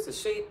this a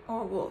sheep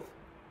or a wolf?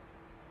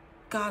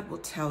 God will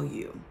tell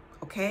you,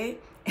 okay?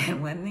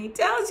 And when he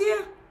tells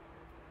you,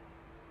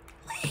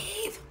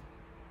 leave,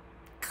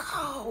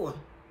 go,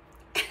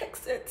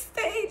 exit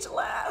stage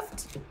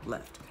left,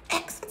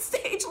 exit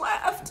stage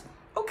left,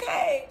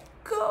 okay,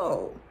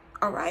 go,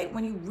 all right?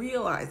 When you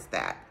realize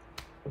that,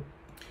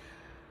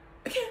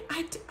 again,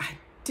 I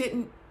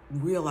didn't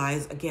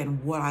realize,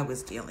 again, what I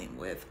was dealing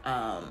with.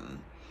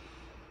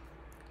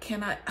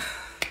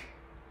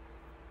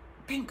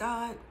 Thank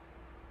God.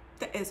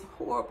 That is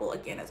horrible.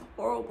 Again, it's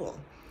horrible.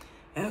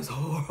 It's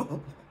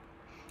horrible.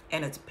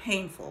 And it's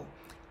painful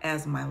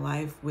as my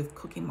life with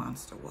Cookie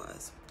Monster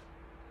was.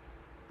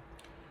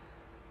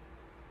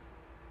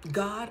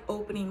 God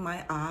opening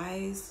my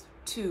eyes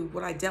to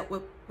what I dealt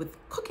with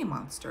Cookie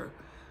Monster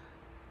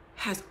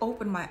has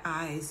opened my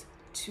eyes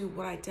to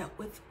what I dealt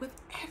with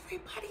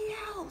everybody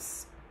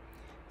else.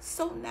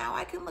 So now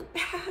I can look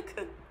back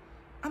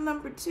on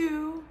number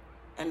 2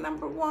 and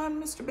number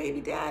 1, Mr.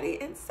 Baby Daddy,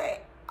 and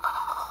say,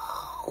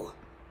 oh,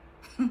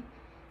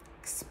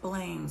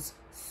 explains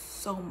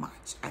so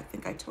much. I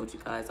think I told you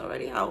guys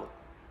already how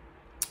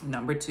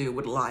number 2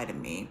 would lie to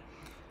me.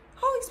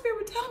 Holy Spirit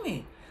would tell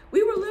me.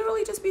 We would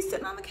literally just be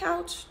sitting on the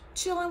couch,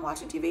 chilling,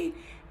 watching TV.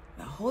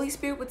 The Holy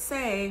Spirit would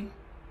say,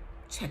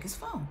 check his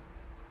phone.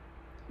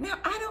 Now,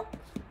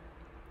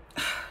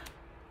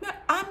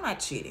 I'm not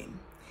cheating.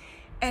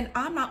 And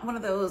I'm not one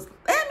of those,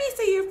 let me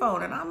see your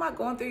phone. And I'm not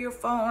going through your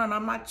phone, and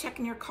I'm not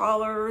checking your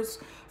collars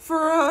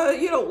for,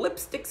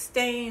 lipstick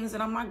stains.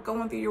 And I'm not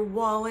going through your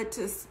wallet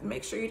to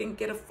make sure you didn't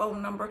get a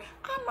phone number.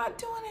 I'm not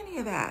doing any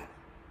of that.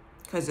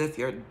 Because if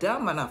you're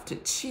dumb enough to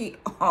cheat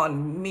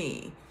on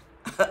me,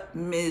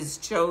 Ms.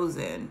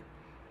 Chosen,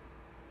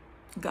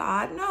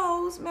 God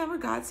knows. Remember,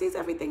 God sees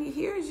everything. He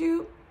hears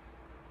you.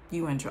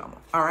 You in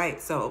trouble. All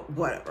right, so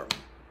whatever.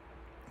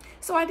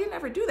 So I didn't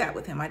ever do that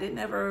with him. I didn't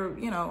ever,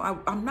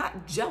 I'm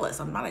not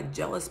jealous. I'm not a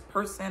jealous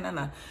person,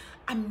 and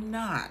I'm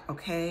not,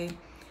 okay?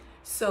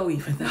 So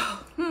even though,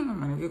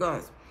 you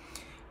guys,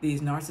 these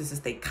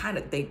narcissists,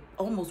 they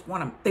almost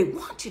want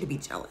you to be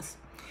jealous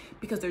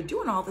because they're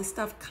doing all this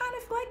stuff kind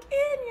of like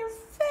in your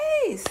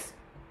face.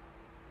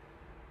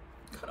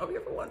 Come over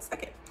here for 1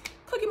 second.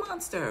 Cookie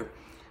Monster.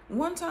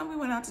 One time we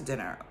went out to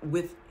dinner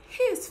with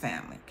his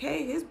family,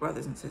 okay? His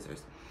brothers and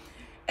sisters.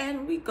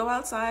 And we go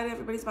outside,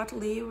 everybody's about to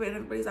leave, and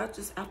everybody's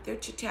just out there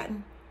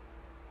chit-chatting.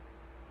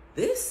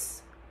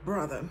 This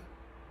brother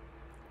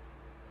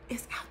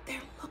is out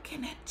there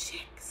looking at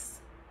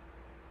chicks.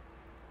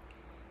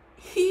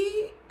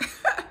 This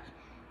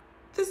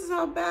is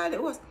how bad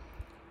it was.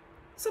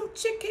 Some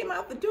chick came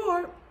out the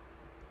door,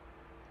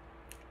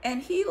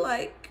 and he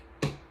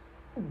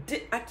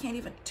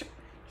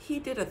he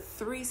did a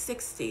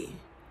 360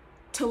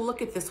 to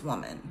look at this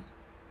woman.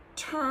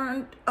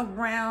 Turned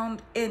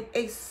around in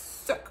a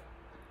circle.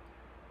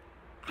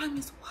 I'm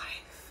his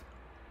wife.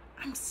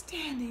 I'm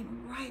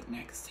standing right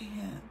next to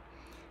him.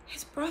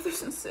 His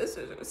brothers and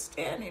sisters are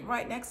standing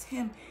right next to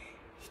him.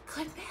 He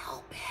couldn't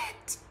help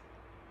it.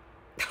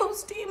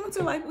 Those demons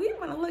are like, we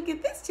want to look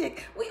at this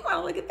chick. We want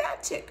to look at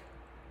that chick.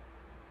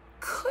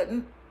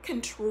 Couldn't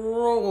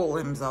control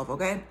himself,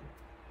 okay?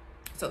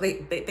 So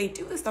they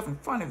do this stuff in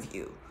front of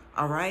you,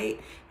 all right?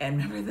 And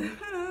remember the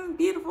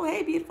beautiful,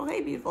 hey,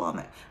 beautiful on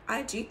the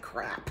IG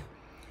crap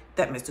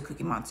that Mr.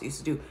 Cookie Monster used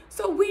to do.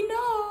 So we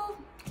know,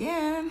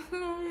 again,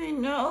 we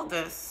know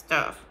this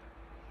stuff.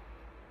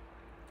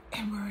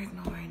 And we're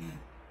ignoring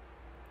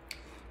it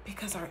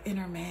because our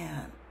inner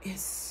man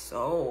is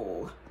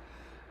so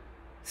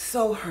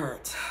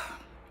hurt.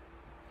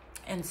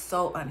 and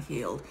so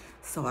unhealed.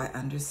 So I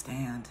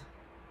understand.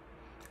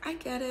 I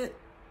get it.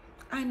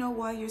 I know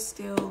why you're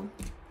still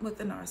with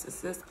the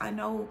narcissist. I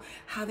know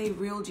how they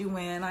reeled you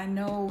in. I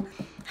know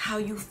how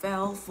you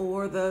fell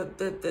for the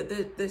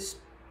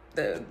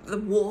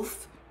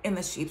wolf in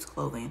the sheep's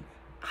clothing.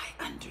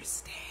 I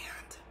understand.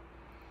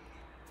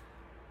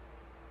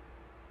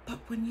 But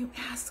when you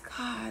ask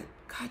God,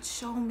 God,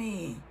 show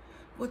me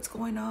what's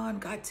going on.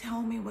 God,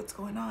 tell me what's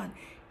going on.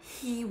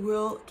 He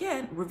will,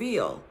 again,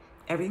 reveal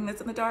everything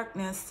that's in the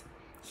darkness.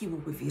 He will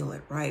reveal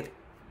it, right?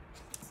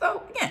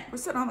 So again, we're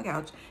sitting on the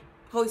couch.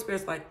 Holy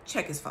Spirit's like,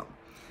 check his phone.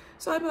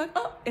 So I'd be like,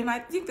 oh, and I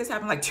think this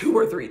happened like 2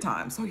 or 3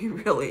 times. So he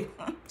really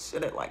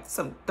should have like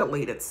some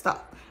deleted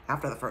stuff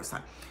after the first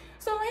time.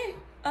 So, hey,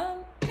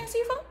 can I see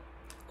your phone?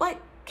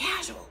 Like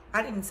casual.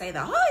 I didn't say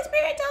the Holy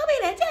Spirit told me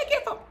to check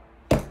your phone.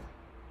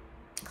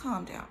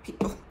 Calm down,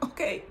 people.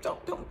 Okay,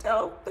 don't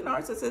tell the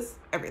narcissist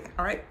everything,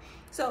 all right?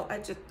 So I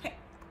just, hey,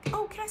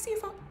 oh, can I see your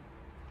phone?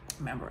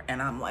 Remember,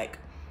 and I'm like,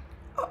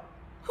 oh,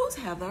 who's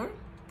Heather?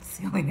 That's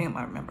the only name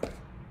I remember.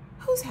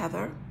 Who's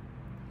Heather?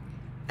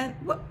 And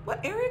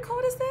what area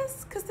code is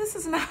this? Because this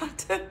is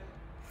not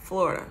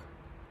Florida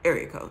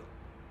area code.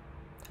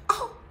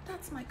 Oh,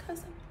 that's my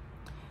cousin.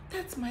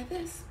 That's my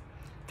this.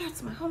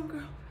 That's my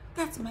homegirl.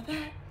 That's my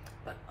that.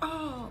 But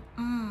oh,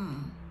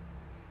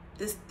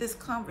 this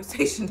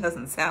conversation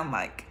doesn't sound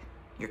like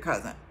your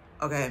cousin,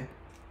 okay?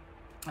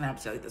 And I'll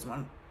tell you this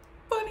one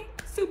funny,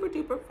 super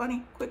duper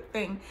funny, quick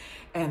thing.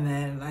 And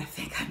then I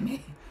think I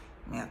may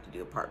have to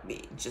do a part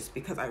B, just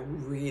because I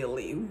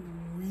really,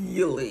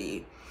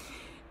 really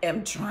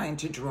am trying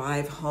to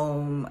drive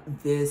home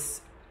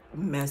this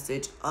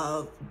message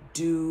of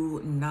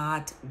do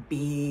not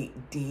be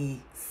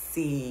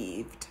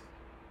deceived.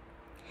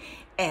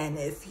 And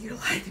if you're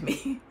like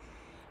me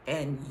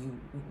and you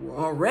were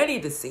already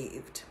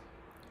deceived,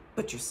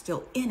 but you're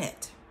still in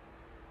it,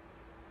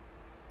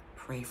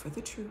 pray for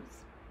the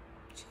truth.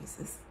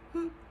 Jesus,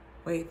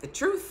 wait, the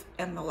truth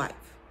and the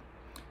life.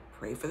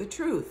 Pray for the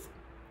truth.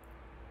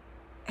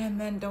 And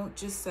then don't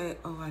just say,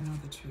 oh, I know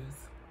the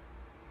truth.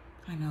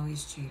 I know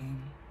he's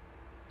cheating.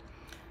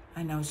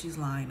 I know she's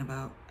lying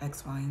about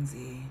X, Y, and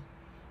Z.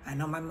 I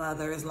know my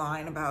mother is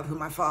lying about who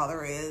my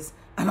father is.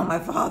 I know my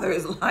father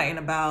is lying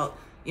about,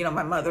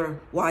 my mother,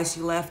 why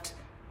she left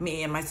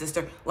me and my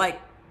sister.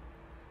 Like,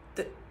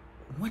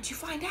 once you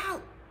find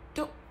out,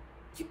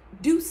 you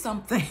do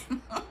something.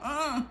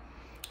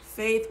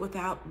 Faith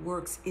without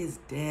works is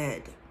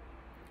dead.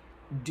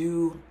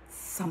 Do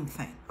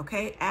something,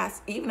 okay?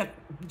 Ask, even if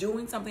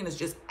doing something is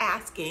just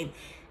asking,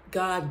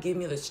 God, give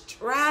me the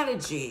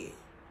strategy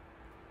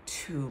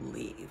to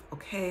leave,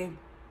 okay?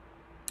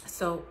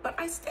 So, but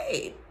I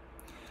stayed.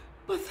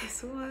 But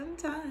this one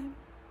time,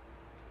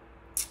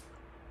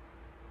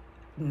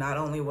 not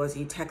only was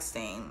he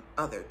texting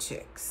other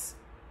chicks,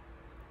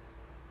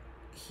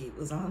 he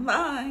was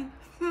online.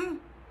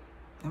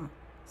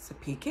 It's a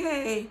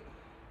PK.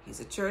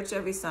 He's at church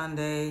every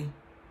Sunday,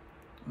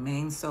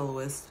 main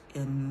soloist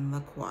in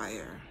the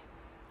choir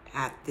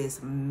at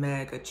this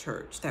mega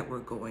church that we're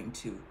going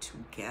to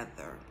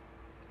together.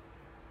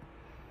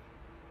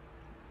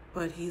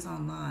 But he's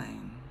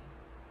online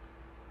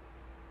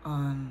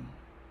on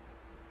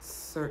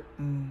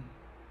certain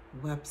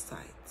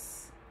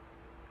websites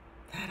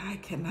that I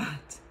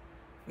cannot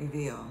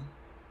reveal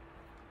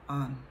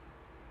on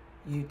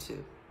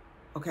YouTube,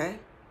 okay?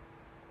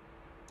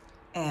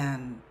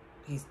 And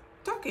he's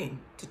talking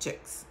to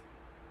chicks,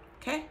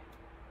 okay?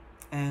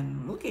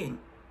 And looking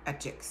at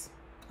chicks,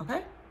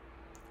 okay?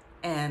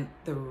 And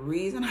the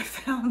reason I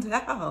found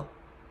out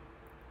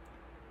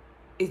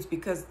is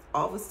because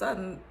all of a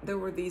sudden there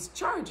were these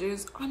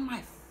charges on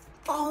my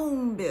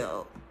phone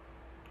bill.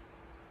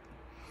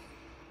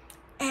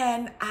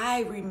 And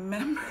I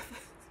remember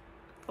this,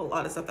 a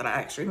lot of stuff that I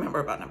actually remember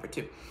about number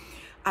 2.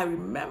 I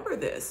remember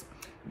this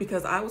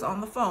because I was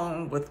on the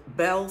phone with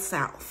Bell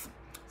South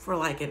for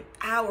like an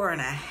hour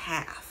and a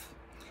half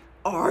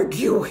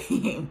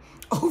arguing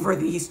over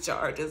these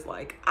charges.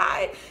 Like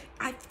I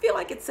feel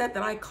like it said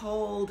that I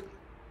called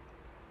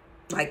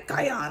like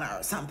Guyana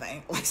or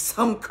something, like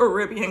some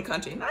Caribbean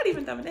country, not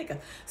even Dominica,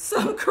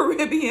 some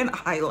Caribbean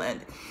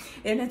island.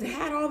 And it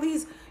had all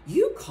these,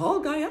 you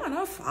called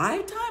Guyana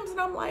 5 times.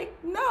 And I'm like,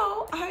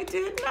 no, I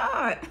did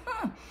not.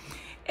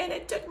 And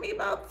it took me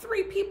about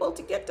 3 people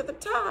to get to the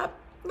top,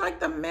 like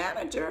the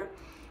manager,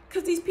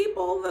 because these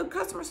people, the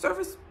customer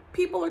service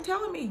people are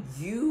telling me,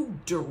 you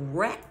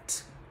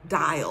direct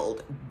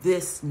dialed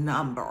this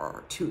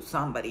number to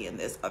somebody in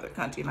this other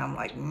country. And I'm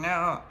like,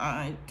 no,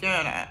 I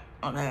didn't,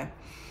 okay?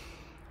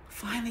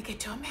 Finally get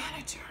to a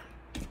manager.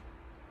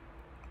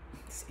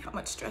 See how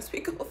much stress we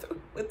go through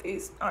with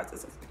these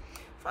narcissists.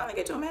 Finally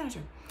get to a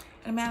manager.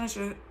 And the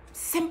manager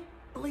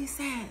simply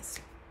says,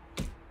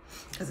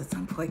 because at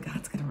some point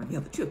God's going to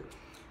reveal the truth.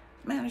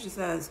 The manager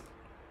says,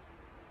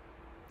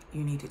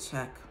 you need to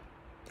check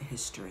the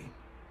history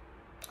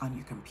on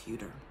your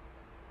computer.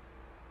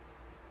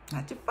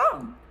 Not your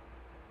phone,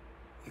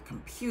 your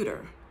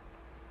computer.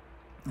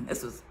 And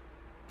this was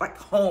like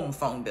home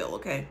phone bill,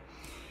 okay?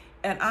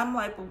 And I'm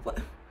like, well, what?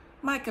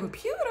 My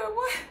computer?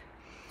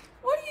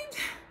 What are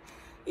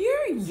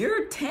you,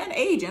 you're 10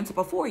 agents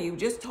before you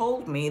just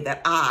told me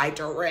that I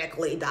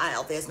directly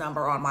dialed this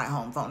number on my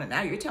home phone, and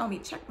now you're telling me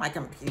check my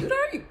computer?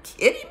 Are you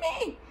kidding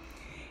me?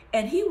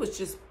 And he was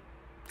just,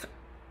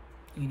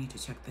 you need to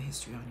check the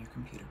history on your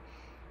computer.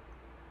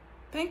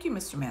 Thank you,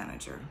 Mr.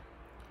 Manager.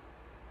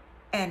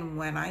 And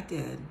when I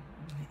did,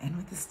 end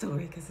with the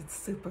story because it's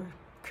super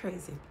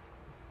crazy.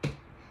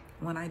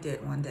 When I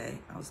did one day,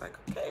 I was like,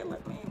 okay,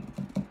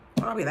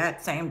 probably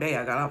that same day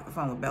I got off the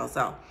phone with Bell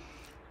South.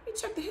 Let me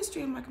check the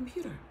history on my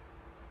computer.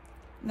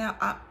 Now,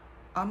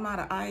 I'm not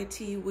an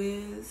IT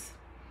whiz.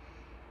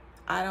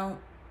 I don't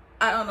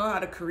know how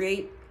to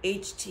create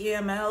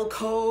HTML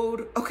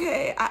code.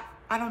 Okay,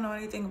 I don't know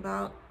anything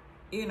about,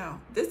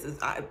 this is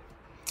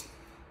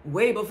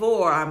way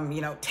before I'm,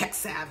 tech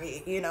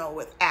savvy,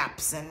 with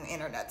apps and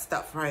internet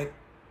stuff, right?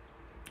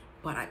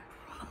 But I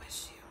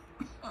promise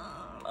you, the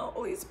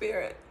Holy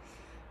Spirit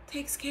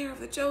takes care of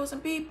the chosen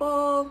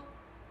people,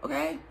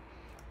 okay?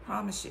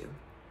 Promise you.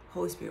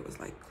 Holy Spirit was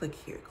like, click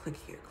here, click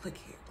here, click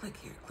here, click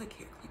here, click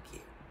here, click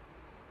here.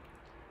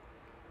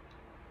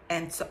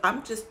 And so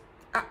I'm just,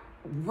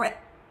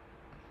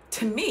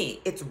 to me,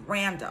 it's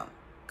random,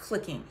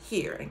 clicking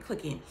here and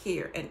clicking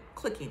here and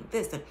clicking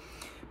this.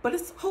 But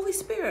it's Holy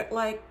Spirit,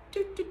 like,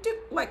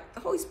 like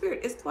the Holy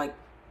Spirit is like,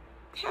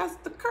 has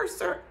the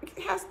cursor,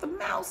 has the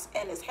mouse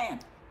in his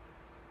hand.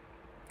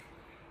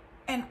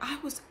 And I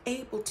was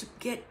able to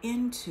get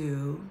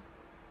into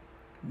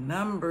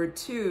number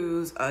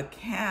 2's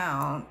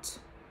account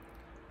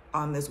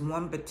on this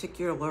one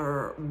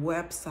particular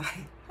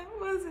website. I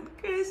wasn't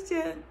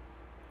Christian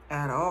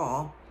at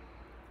all.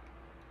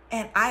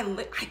 And I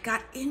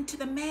got into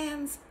the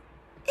man's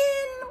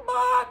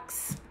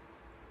inbox.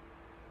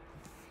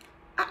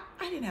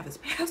 I didn't have his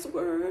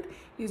password,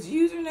 his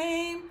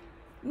username,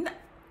 none of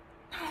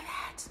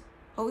that.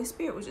 Holy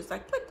Spirit was just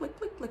like, click, click,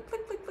 click, click,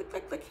 click, click, click,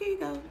 click, click, here you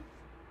go.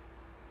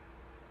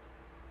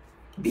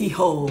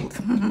 Behold.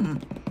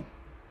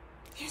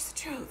 Here's the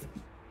truth.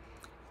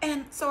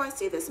 And so I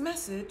see this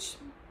message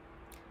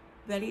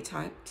that he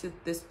typed to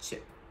this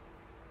chick.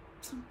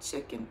 Some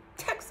chick in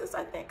Texas,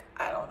 I think.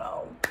 I don't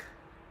know.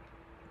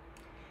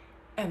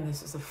 And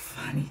this is the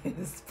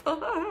funniest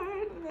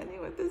part. Many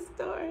with this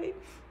story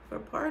for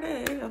part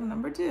A of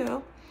number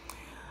 2.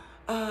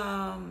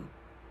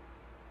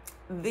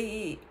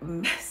 The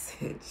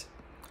message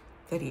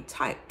that he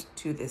typed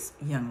to this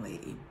young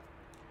lady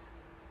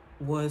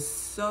was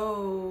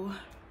so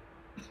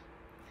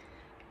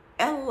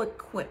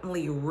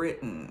eloquently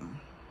written,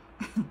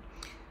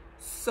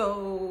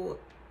 so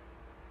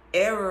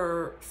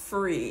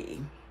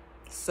error-free,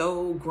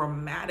 so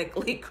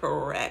grammatically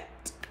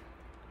correct,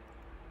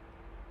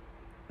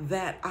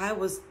 that I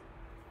was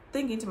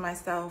thinking to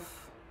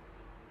myself,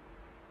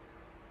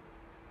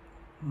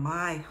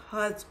 my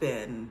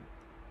husband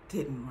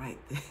didn't write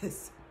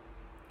this.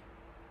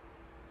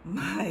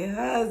 My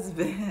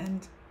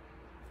husband,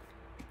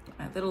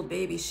 my little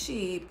baby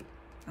sheep,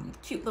 a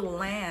cute little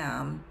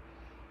lamb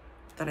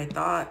that I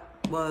thought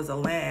was a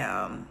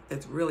lamb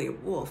that's really a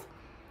wolf.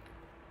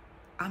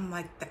 I'm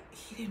like,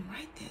 he didn't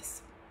write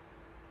this.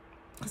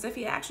 Because if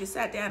he actually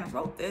sat down and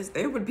wrote this,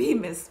 there would be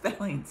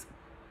misspellings.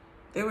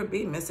 There would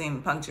be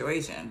missing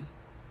punctuation.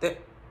 Because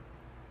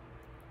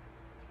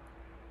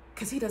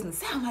he doesn't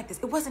sound like this.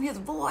 It wasn't his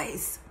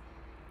voice.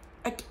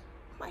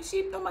 My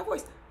sheep know my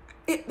voice.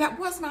 That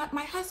was not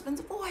my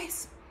husband's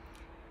voice.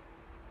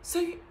 So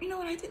you know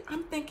what I did?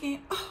 I'm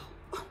thinking, oh,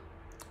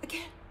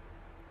 again,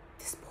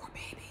 this poor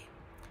baby.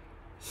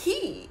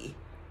 He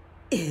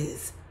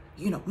is,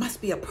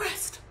 must be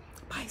oppressed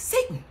by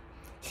Satan.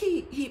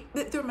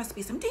 There must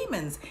be some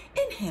demons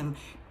in him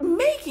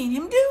making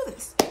him do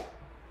this.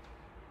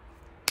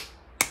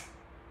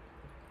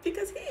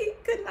 Because he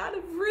could not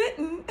have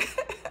written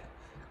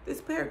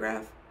this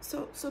paragraph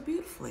so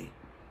beautifully.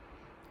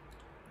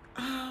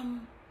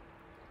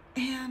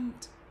 And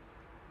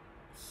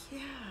yeah,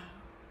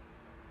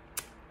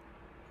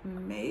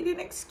 made an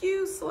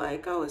excuse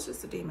like, oh, it's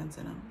just the demons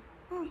in him.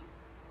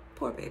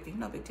 Poor baby,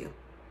 no big deal.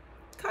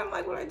 Kind of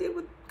like what I did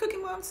with Cookie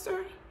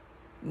Monster.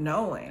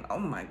 Knowing, oh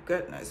my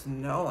goodness,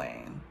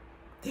 knowing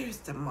there's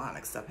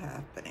demonic stuff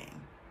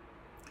happening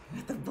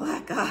with the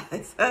black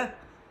eyes.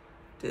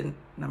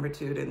 Number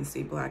 2 didn't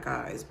see black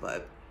eyes,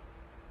 but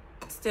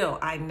still,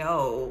 I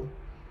know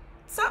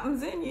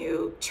something's in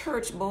you,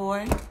 church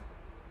boy.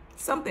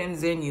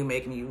 Something's in you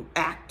making you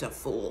act a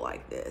fool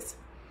like this.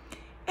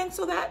 And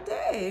so that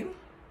day,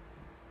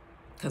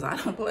 because I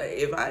don't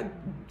play,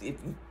 if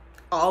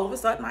all of a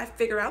sudden I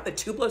figure out that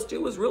 2 + 2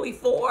 was really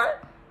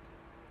 4,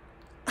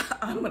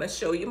 I'm going to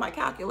show you my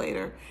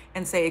calculator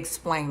and say,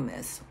 explain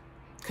this.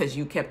 Because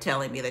you kept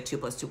telling me that 2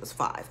 + 2 was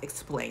 5.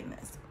 Explain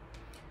this.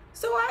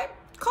 So I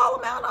call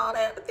him out on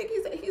it. I think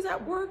he's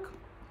at work.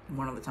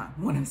 One of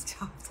his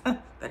jobs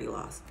that he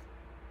lost.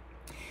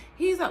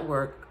 He's at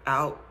work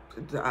out.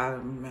 I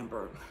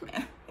remember,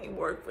 man, he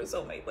worked for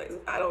so many places.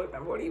 I don't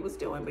remember what he was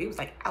doing, but he was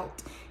like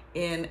out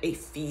in a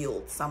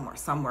field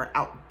somewhere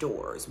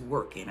outdoors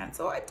working. And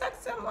so I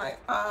text him like,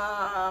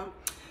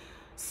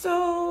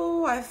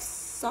 So I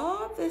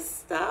saw this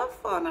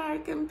stuff on our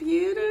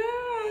computer.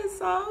 I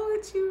saw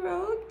what you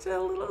wrote to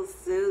little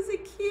Susie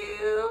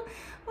Q.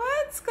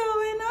 What's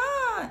going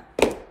on?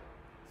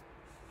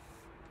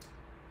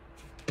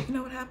 You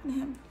know what happened to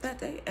him that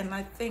day? And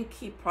I think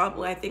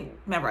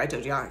remember I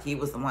told you he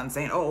was the one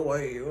saying, oh,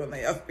 are you in the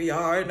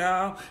FBI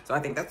now? So I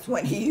think that's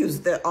when he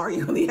used the, are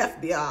you in the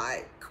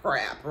FBI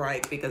crap,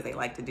 right? Because they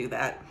like to do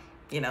that,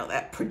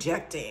 that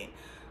projecting.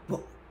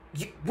 Well,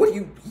 what are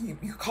you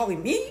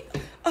calling me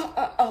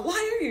a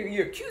liar?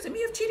 You're accusing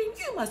me of cheating?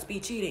 You must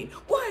be cheating.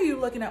 Why are you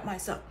looking at my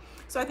stuff?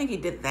 So I think he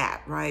did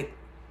that, right?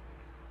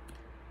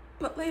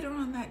 But later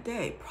on that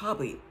day,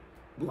 probably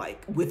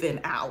like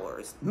within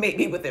hours,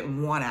 maybe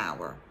within 1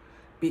 hour,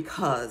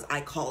 because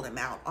I called him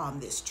out on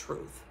this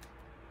truth.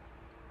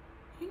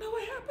 You know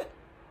what happened?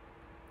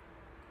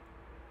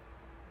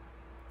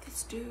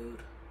 This dude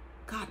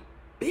got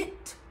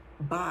bit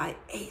by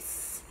a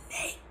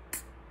snake.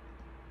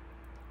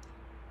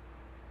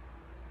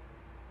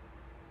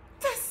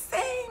 The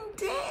same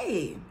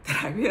day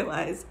that I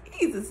realized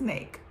he's a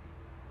snake.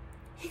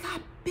 He got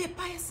bit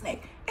by a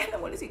snake. And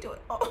then what is he doing?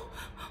 Oh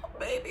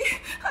baby,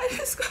 I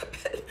just got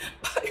bit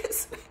by a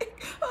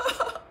snake.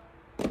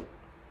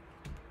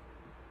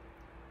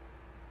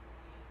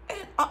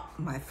 And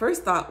my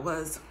first thought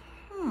was,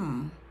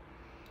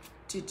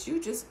 did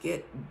you just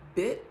get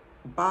bit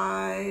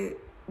by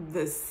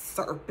the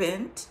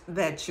serpent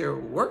that you're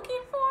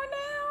working for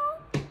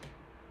now?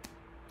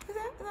 Is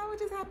that what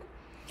just happened?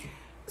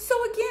 So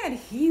again,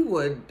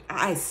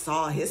 I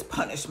saw his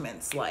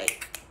punishments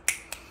like,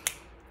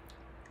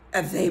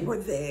 they were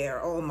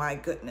there. Oh my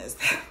goodness.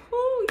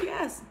 Oh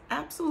yes,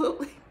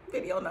 absolutely.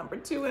 Video number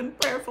 2, and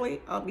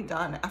prayerfully I'll be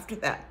done after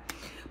that.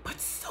 But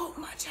so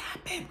much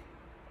happened.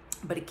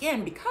 But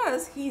again,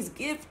 because he's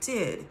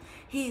gifted,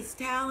 he's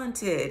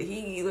talented,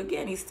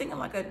 he's singing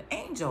like an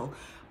angel,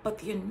 but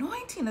the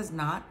anointing is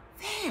not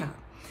there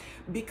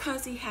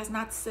because he has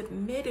not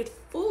submitted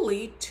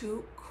fully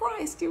to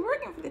Christ. You're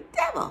working for the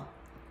devil.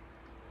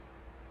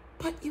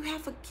 But you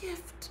have a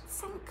gift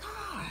from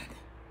God.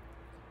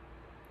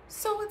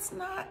 So it's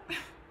not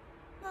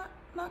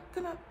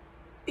gonna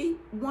be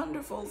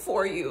wonderful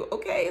for you,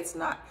 okay?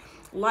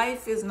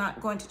 Life is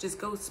not going to just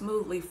go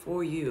smoothly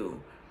for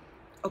you,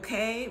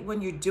 okay?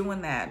 When you're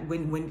doing that,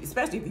 when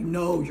especially if you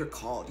know you're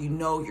called, you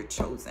know you're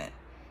chosen,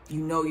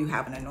 you know you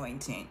have an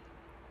anointing,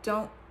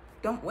 don't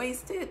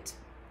waste it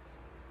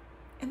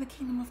in the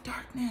kingdom of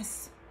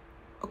darkness,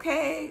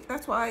 okay?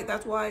 That's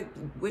why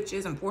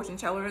witches and fortune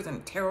tellers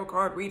and tarot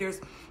card readers,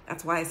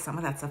 that's why some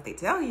of that stuff they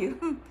tell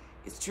you,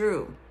 it's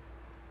true.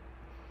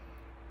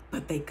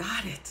 But they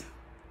got it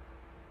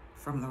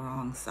from the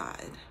wrong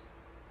side.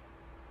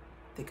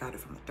 They got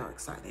it from the dark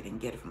side. They didn't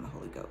get it from the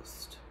Holy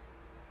Ghost.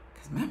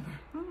 Because remember,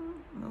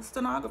 those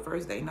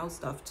stenographers, they know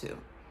stuff too.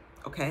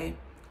 Okay?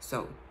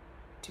 So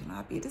do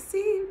not be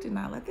deceived. Do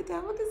not let the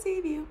devil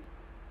deceive you.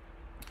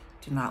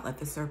 Do not let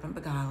the serpent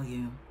beguile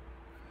you.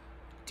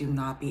 Do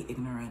not be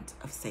ignorant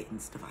of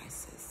Satan's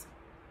devices.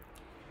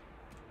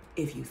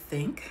 If you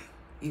think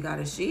you got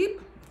a sheep,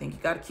 think you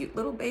got a cute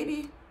little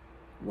baby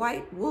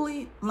white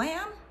woolly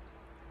lamb,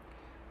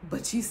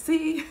 but you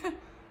see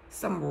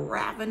some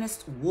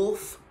ravenous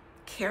wolf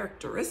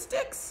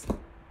characteristics,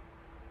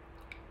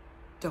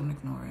 don't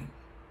ignore it.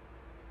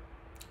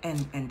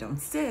 And don't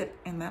sit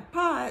in that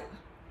pot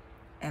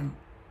and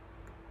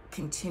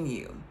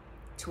continue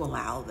to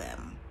allow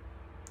them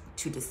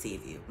to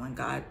deceive you. When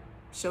God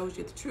shows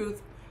you the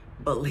truth,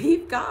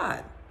 believe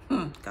God.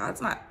 God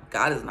is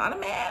not a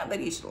man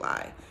that he should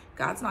lie.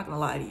 God's not going to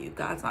lie to you.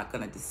 God's not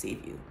going to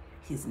deceive you.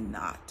 He's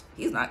not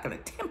going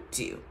to tempt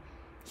you.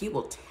 He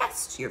will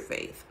test your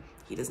faith.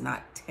 He does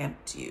not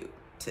tempt you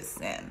to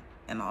sin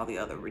and all the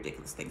other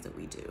ridiculous things that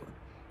we do.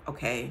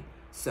 Okay?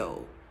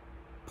 So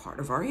part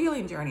of our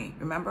healing journey,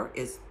 remember,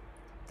 is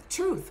the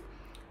truth.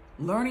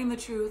 Learning the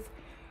truth,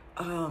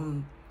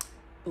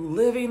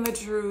 living the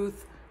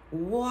truth,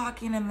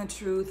 walking in the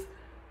truth,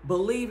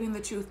 believing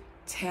the truth,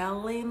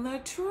 telling the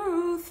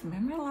truth.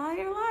 Remember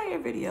liar, liar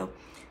video.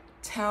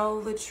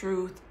 Tell the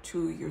truth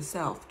to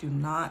yourself. Do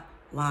not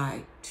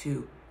lie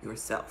to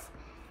yourself.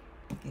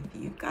 If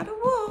you've got a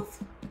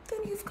wolf,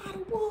 then you've got a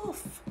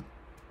wolf.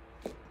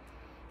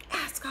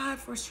 Ask God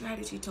for a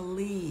strategy to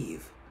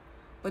leave,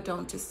 but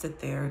don't just sit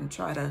there and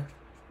try to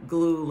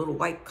glue little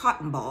white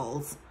cotton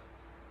balls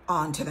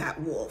onto that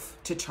wolf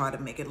to try to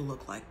make it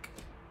look like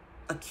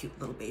a cute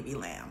little baby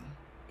lamb.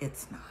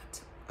 It's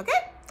not.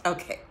 Okay?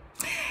 Okay.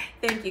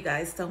 Thank you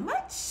guys so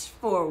much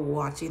for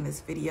watching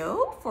this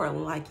video, for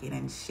liking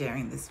and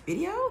sharing this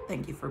video.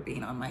 Thank you for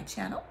being on my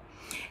channel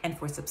and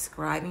for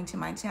subscribing to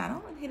my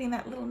channel and hitting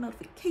that little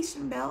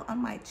notification bell on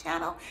my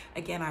channel.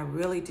 Again, I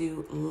really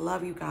do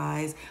love you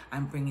guys.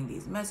 I'm bringing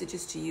these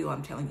messages to you.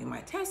 I'm telling you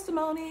my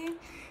testimony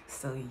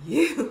so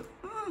you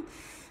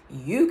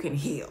can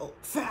heal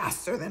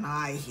faster than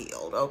I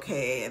healed,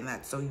 okay? And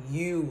that's so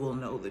you will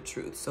know the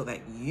truth, so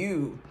that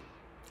you,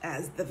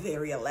 as the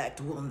very elect,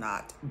 will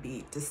not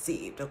be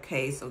deceived,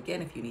 okay? So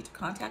again, if you need to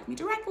contact me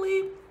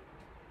directly,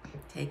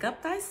 take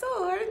up thy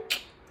sword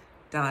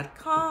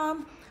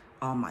www.unholy.com.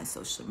 All my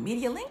social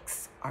media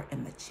links are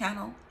in the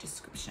channel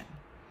description.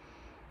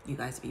 You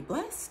guys be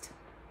blessed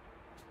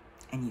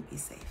and you be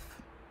safe.